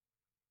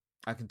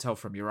 I can tell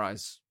from your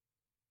eyes.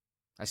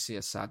 I see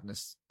a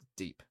sadness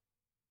deep.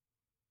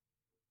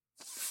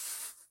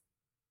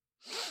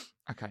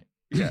 Okay.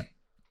 Yeah.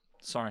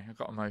 Sorry, I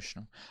got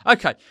emotional.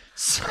 Okay.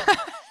 So,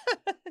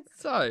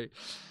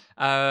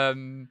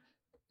 do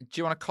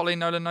you want to Colin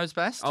Nolan Knows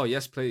Best? Oh,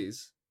 yes,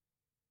 please.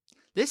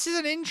 This is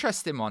an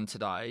interesting one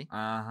today.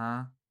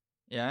 Uh-huh.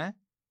 Yeah?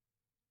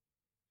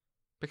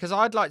 Because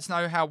I'd like to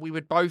know how we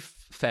would both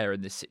fare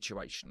in this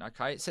situation,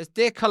 okay? It says,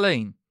 Dear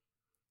Colleen,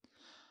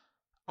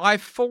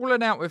 I've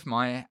fallen out with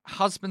my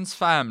husband's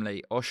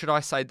family, or should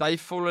I say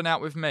they've fallen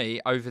out with me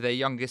over their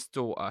youngest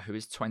daughter, who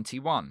is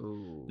 21.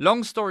 Ooh.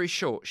 Long story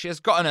short, she has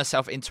gotten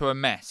herself into a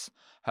mess.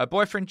 Her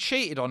boyfriend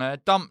cheated on her,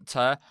 dumped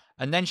her,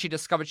 and then she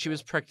discovered she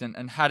was pregnant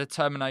and had a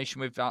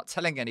termination without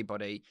telling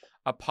anybody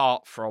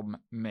apart from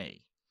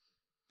me.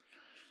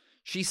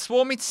 She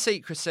swore me to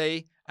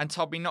secrecy and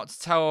told me not to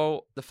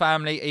tell the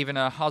family, even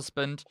her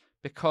husband,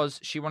 because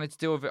she wanted to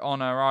deal with it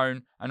on her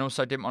own and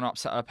also didn't want to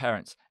upset her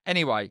parents.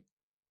 Anyway,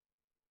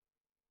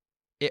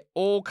 it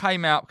all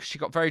came out because she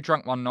got very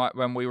drunk one night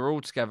when we were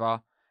all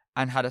together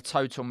and had a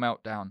total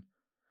meltdown.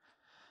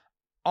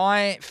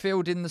 I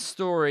filled in the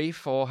story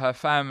for her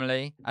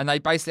family, and they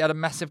basically had a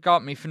massive go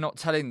at me for not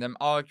telling them,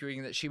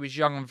 arguing that she was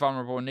young and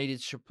vulnerable and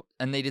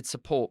needed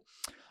support.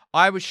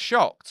 I was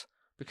shocked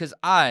because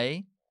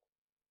A,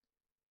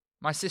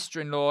 my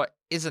sister-in-law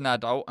is an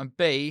adult, and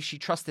B, she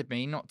trusted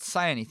me not to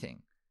say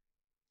anything.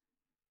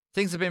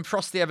 Things have been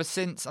frosty ever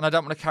since, and I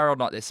don't want to carry on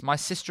like this. My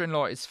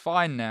sister-in-law is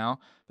fine now,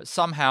 but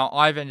somehow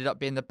I've ended up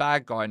being the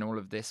bad guy in all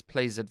of this.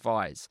 Please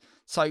advise.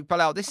 So,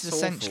 Bilal, this is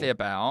essentially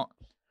about...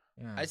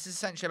 Yeah. It's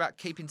essentially about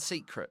keeping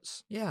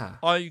secrets. Yeah.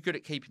 Are you good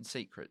at keeping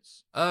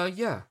secrets?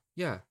 Yeah.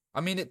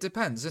 I mean, it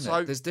depends, isn't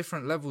it? There's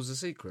different levels of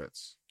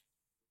secrets.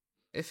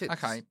 If it's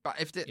okay, but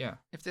if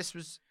this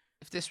was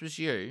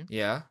you,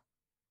 yeah.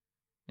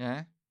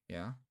 If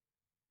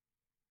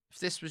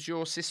this was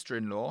your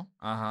sister-in-law,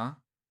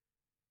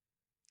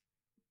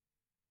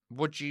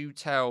 would you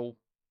tell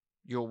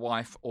your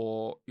wife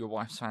or your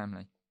wife's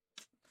family?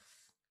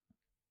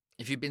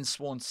 If you've been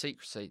sworn to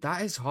secrecy,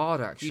 that is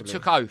hard. Actually, you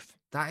took oath.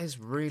 That is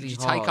really Did you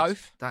hard. take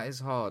oath? That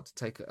is hard.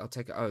 I'll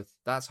take an oath.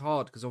 That's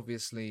hard because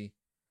obviously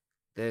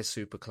they're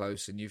super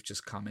close and you've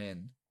just come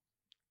in,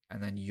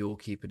 and then you're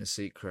keeping a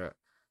secret.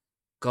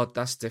 God,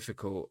 that's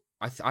difficult.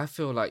 I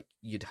feel like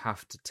you'd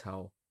have to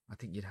tell. I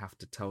think you'd have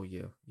to tell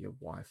your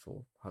wife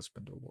or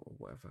husband or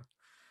whatever.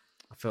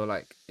 I feel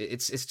like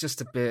it's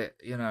just a bit,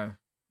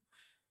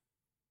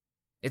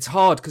 It's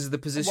hard because of the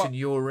position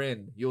you're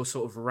in. You're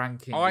sort of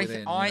ranking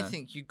within. I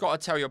think you've got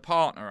to tell your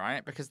partner,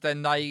 right? Because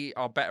then they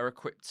are better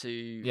equipped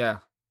to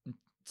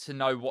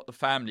know what the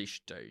family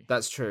should do.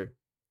 That's true.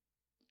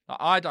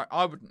 Like,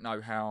 I wouldn't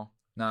know how.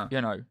 No.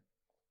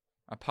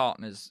 A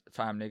partner's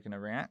family are going to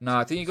react. No,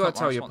 I think you got to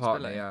tell your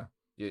partner.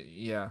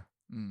 Yeah.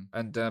 Mm.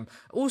 And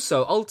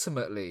also,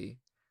 ultimately,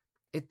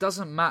 it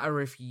doesn't matter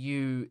if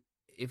you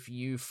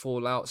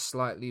fall out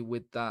slightly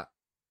with that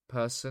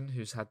person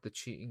who's had the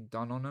cheating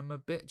done on them a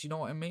bit. Do you know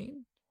what I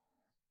mean?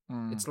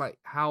 It's like,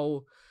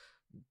 how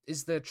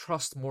is their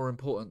trust more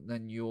important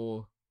than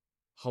your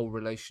whole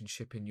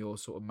relationship in your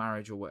sort of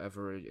marriage or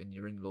whatever, in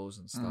your in-laws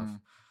and stuff?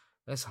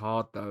 That's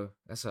hard, though.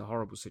 That's a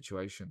horrible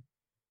situation.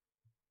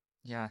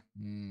 Yeah.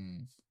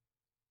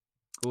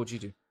 What would you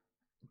do?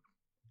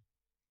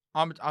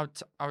 I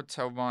would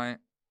tell my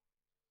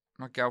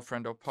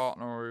girlfriend or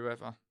partner or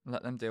whoever,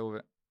 let them deal with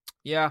it.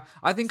 Yeah,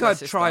 I think It's I'd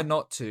their try sister.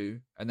 not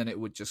to, and then it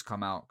would just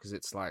come out because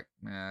it's like,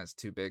 it's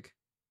too big.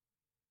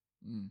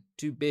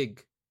 Too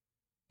big.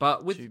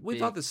 But with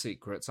big. other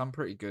secrets, I'm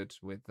pretty good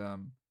with.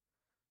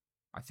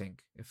 I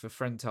think if a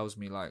friend tells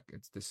me like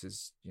this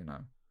is,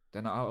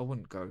 then I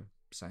wouldn't go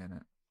saying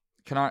it.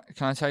 Can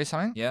I tell you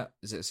something? Yeah,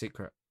 is it a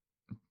secret?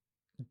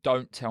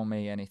 Don't tell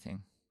me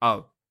anything.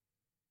 Oh,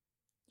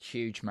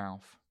 Huge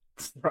mouth.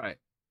 right.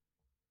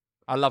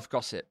 I love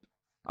gossip.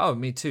 Oh,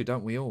 me too.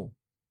 Don't we all?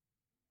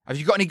 Have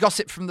you got any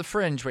gossip from the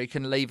Fringe where you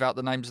can leave out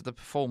the names of the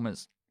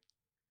performers?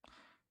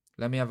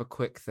 Let me have a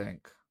quick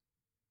think.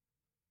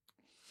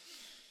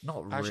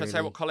 Not really. Shall I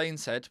say what Colleen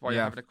said while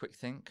you're having a quick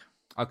think?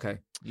 Okay,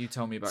 you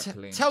tell me about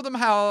Colleen. Tell them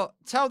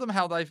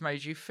how they've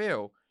made you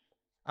feel.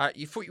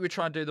 You thought you were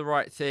trying to do the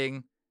right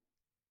thing,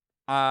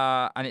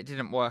 and it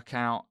didn't work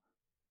out.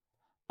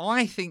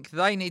 I think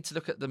they need to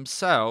look at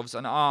themselves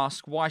and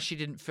ask why she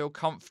didn't feel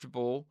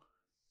comfortable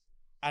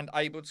and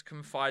able to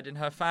confide in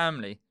her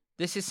family.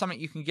 This is something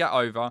you can get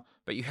over,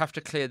 but you have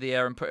to clear the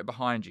air and put it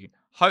behind you.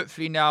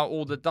 Hopefully now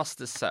all the dust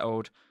has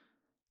settled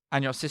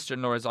and your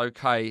sister-in-law is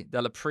okay.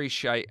 They'll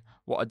appreciate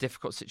what a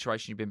difficult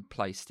situation you've been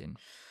placed in.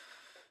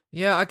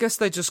 Yeah, I guess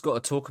they just got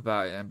to talk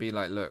about it and be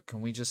like, look,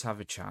 can we just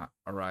have a chat?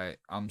 All right,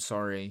 I'm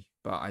sorry,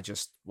 but I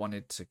just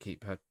wanted to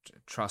keep her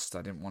trust.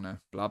 I didn't want to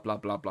blah, blah,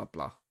 blah, blah,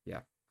 blah. Yeah.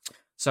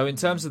 So in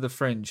terms of the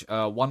Fringe,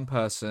 one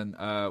person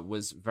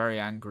was very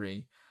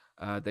angry.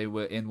 They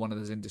were in one of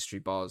those industry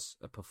bars,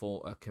 a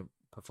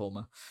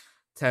performer,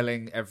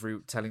 telling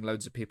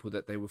loads of people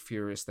that they were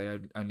furious they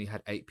only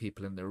had 8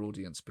 people in their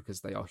audience because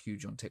they are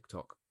huge on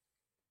TikTok.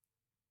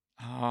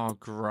 Oh,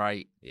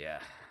 great.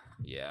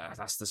 Yeah,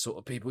 that's the sort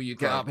of people you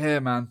get up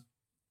here, man.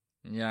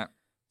 Yeah.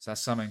 So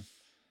that's something.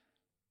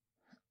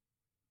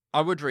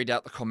 I would read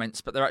out the comments,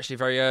 but they're actually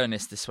very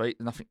earnest this week.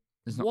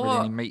 There's not really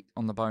any meat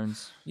on the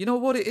bones. You know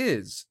what it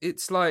is?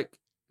 It's like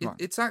Right.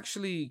 it's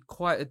actually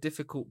quite a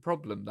difficult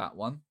problem, that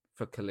one,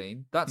 for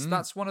Colleen.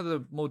 That's one of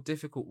the more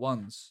difficult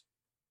ones.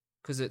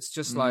 Because it's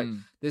just like,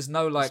 there's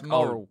no like... It's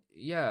moral.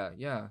 Yeah.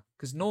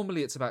 Because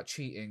normally it's about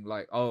cheating,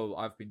 like, oh,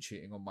 I've been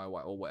cheating on my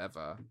wife or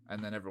whatever.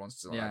 And then everyone's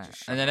just like, just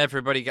shut and then up.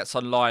 everybody gets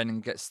online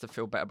and gets to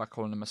feel better by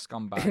calling them a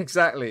scumbag.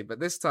 Exactly. But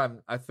this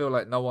time, I feel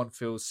like no one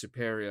feels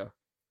superior.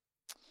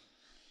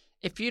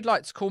 If you'd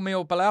like to call me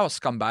or Bilal a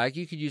scumbag,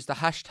 you could use the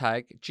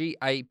hashtag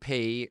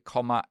GAP,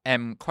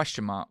 M ?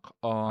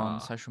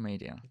 On social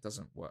media. It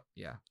doesn't work,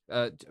 yeah.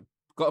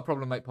 Got a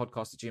problem, mate,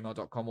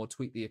 podcast@gmail.com, or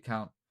tweet the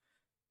account.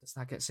 Does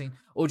that get seen?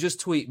 Or just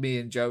tweet me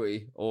and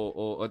Joey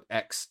or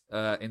X,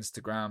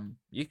 Instagram.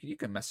 You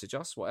can message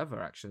us, whatever,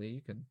 actually.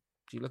 You can.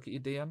 Do you look at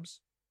your DMs?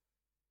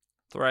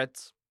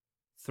 Threads.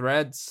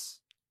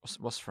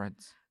 What's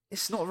Threads?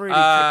 It's not really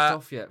kicked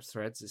off yet,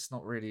 Threads. It's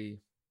not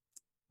very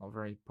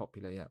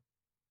popular yet.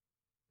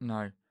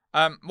 No.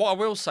 What I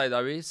will say,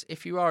 though, is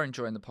if you are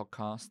enjoying the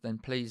podcast, then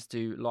please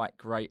do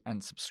like, rate,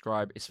 and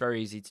subscribe. It's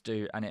very easy to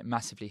do, and it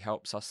massively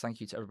helps us. Thank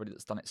you to everybody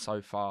that's done it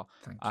so far.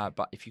 Thank you.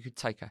 But if you could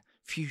take a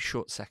few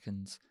short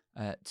seconds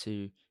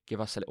to give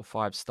us a little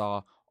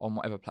 5-star on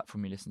whatever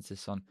platform you listen to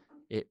this on,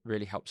 it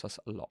really helps us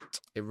a lot.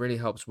 It really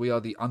helps. We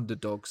are the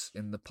underdogs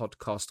in the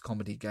podcast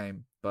comedy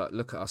game. But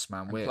look at us,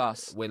 man. We're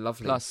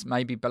lovely. Plus,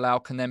 maybe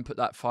Bilal can then put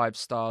that 5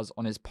 stars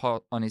on his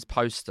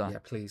poster. Yeah,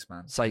 please,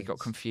 man. So he got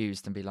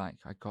confused and be like,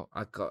 I got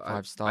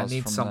 5 stars. I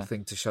need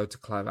something to show to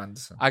Clive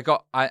Anderson. I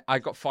got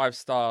 5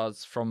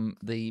 stars from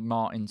the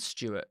Martin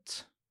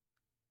Stewart.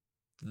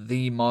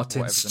 The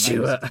Martin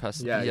Stewart.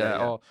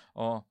 Yeah.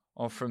 Or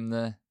from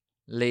the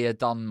Leah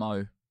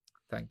Dunmo.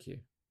 Thank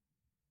you.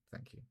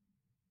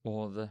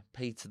 Or the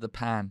Peter the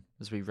Pan,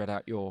 as we read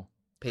out your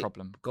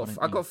problem.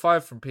 I got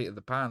 5 from Peter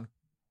the Pan.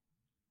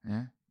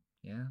 Yeah.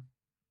 Yeah.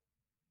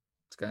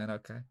 It's going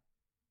okay.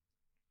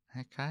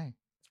 Okay.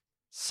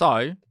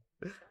 So,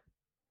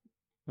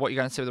 what are you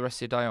going to do with the rest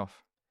of your day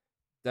off?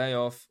 Day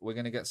off, we're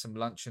going to get some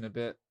lunch in a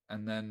bit,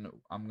 and then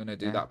I'm going to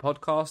do that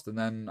podcast, and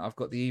then I've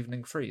got the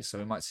evening free, so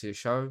we might see a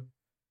show,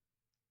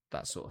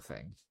 that sort of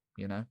thing,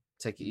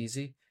 Take it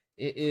easy.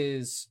 It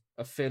is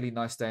a fairly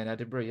nice day in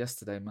Edinburgh.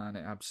 Yesterday, man,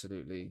 it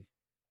absolutely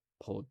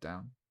poured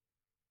down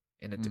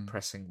in a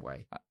depressing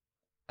way.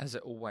 As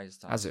it always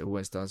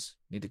does.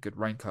 Need a good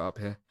raincoat up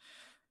here.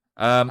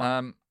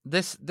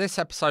 This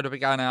episode will be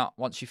going out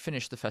once you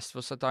finish the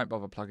festival, so don't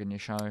bother plugging your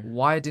show.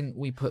 Why didn't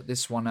we put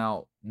this one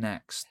out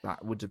next?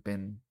 That would have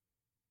been...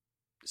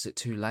 Is it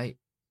too late?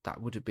 That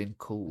would have been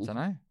cool. I don't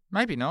know.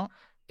 Maybe not.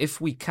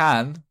 If we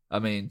can,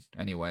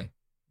 anyway,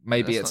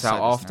 maybe Let's it's not out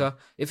say this after.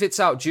 now. If it's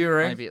out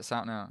during, Maybe it's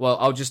out now. well,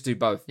 I'll just do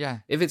both. Yeah.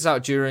 If it's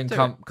out during,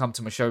 Do come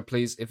to my show,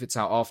 please. If it's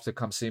out after,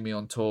 come see me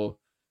on tour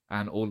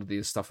and all of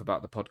the stuff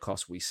about the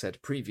podcast we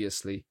said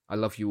previously. I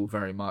love you all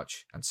very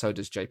much, and so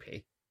does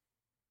JP.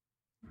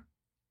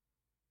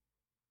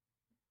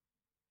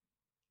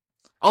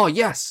 Oh,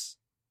 yes!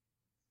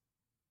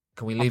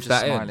 Can we leave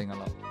that in? I'm just smiling a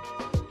lot.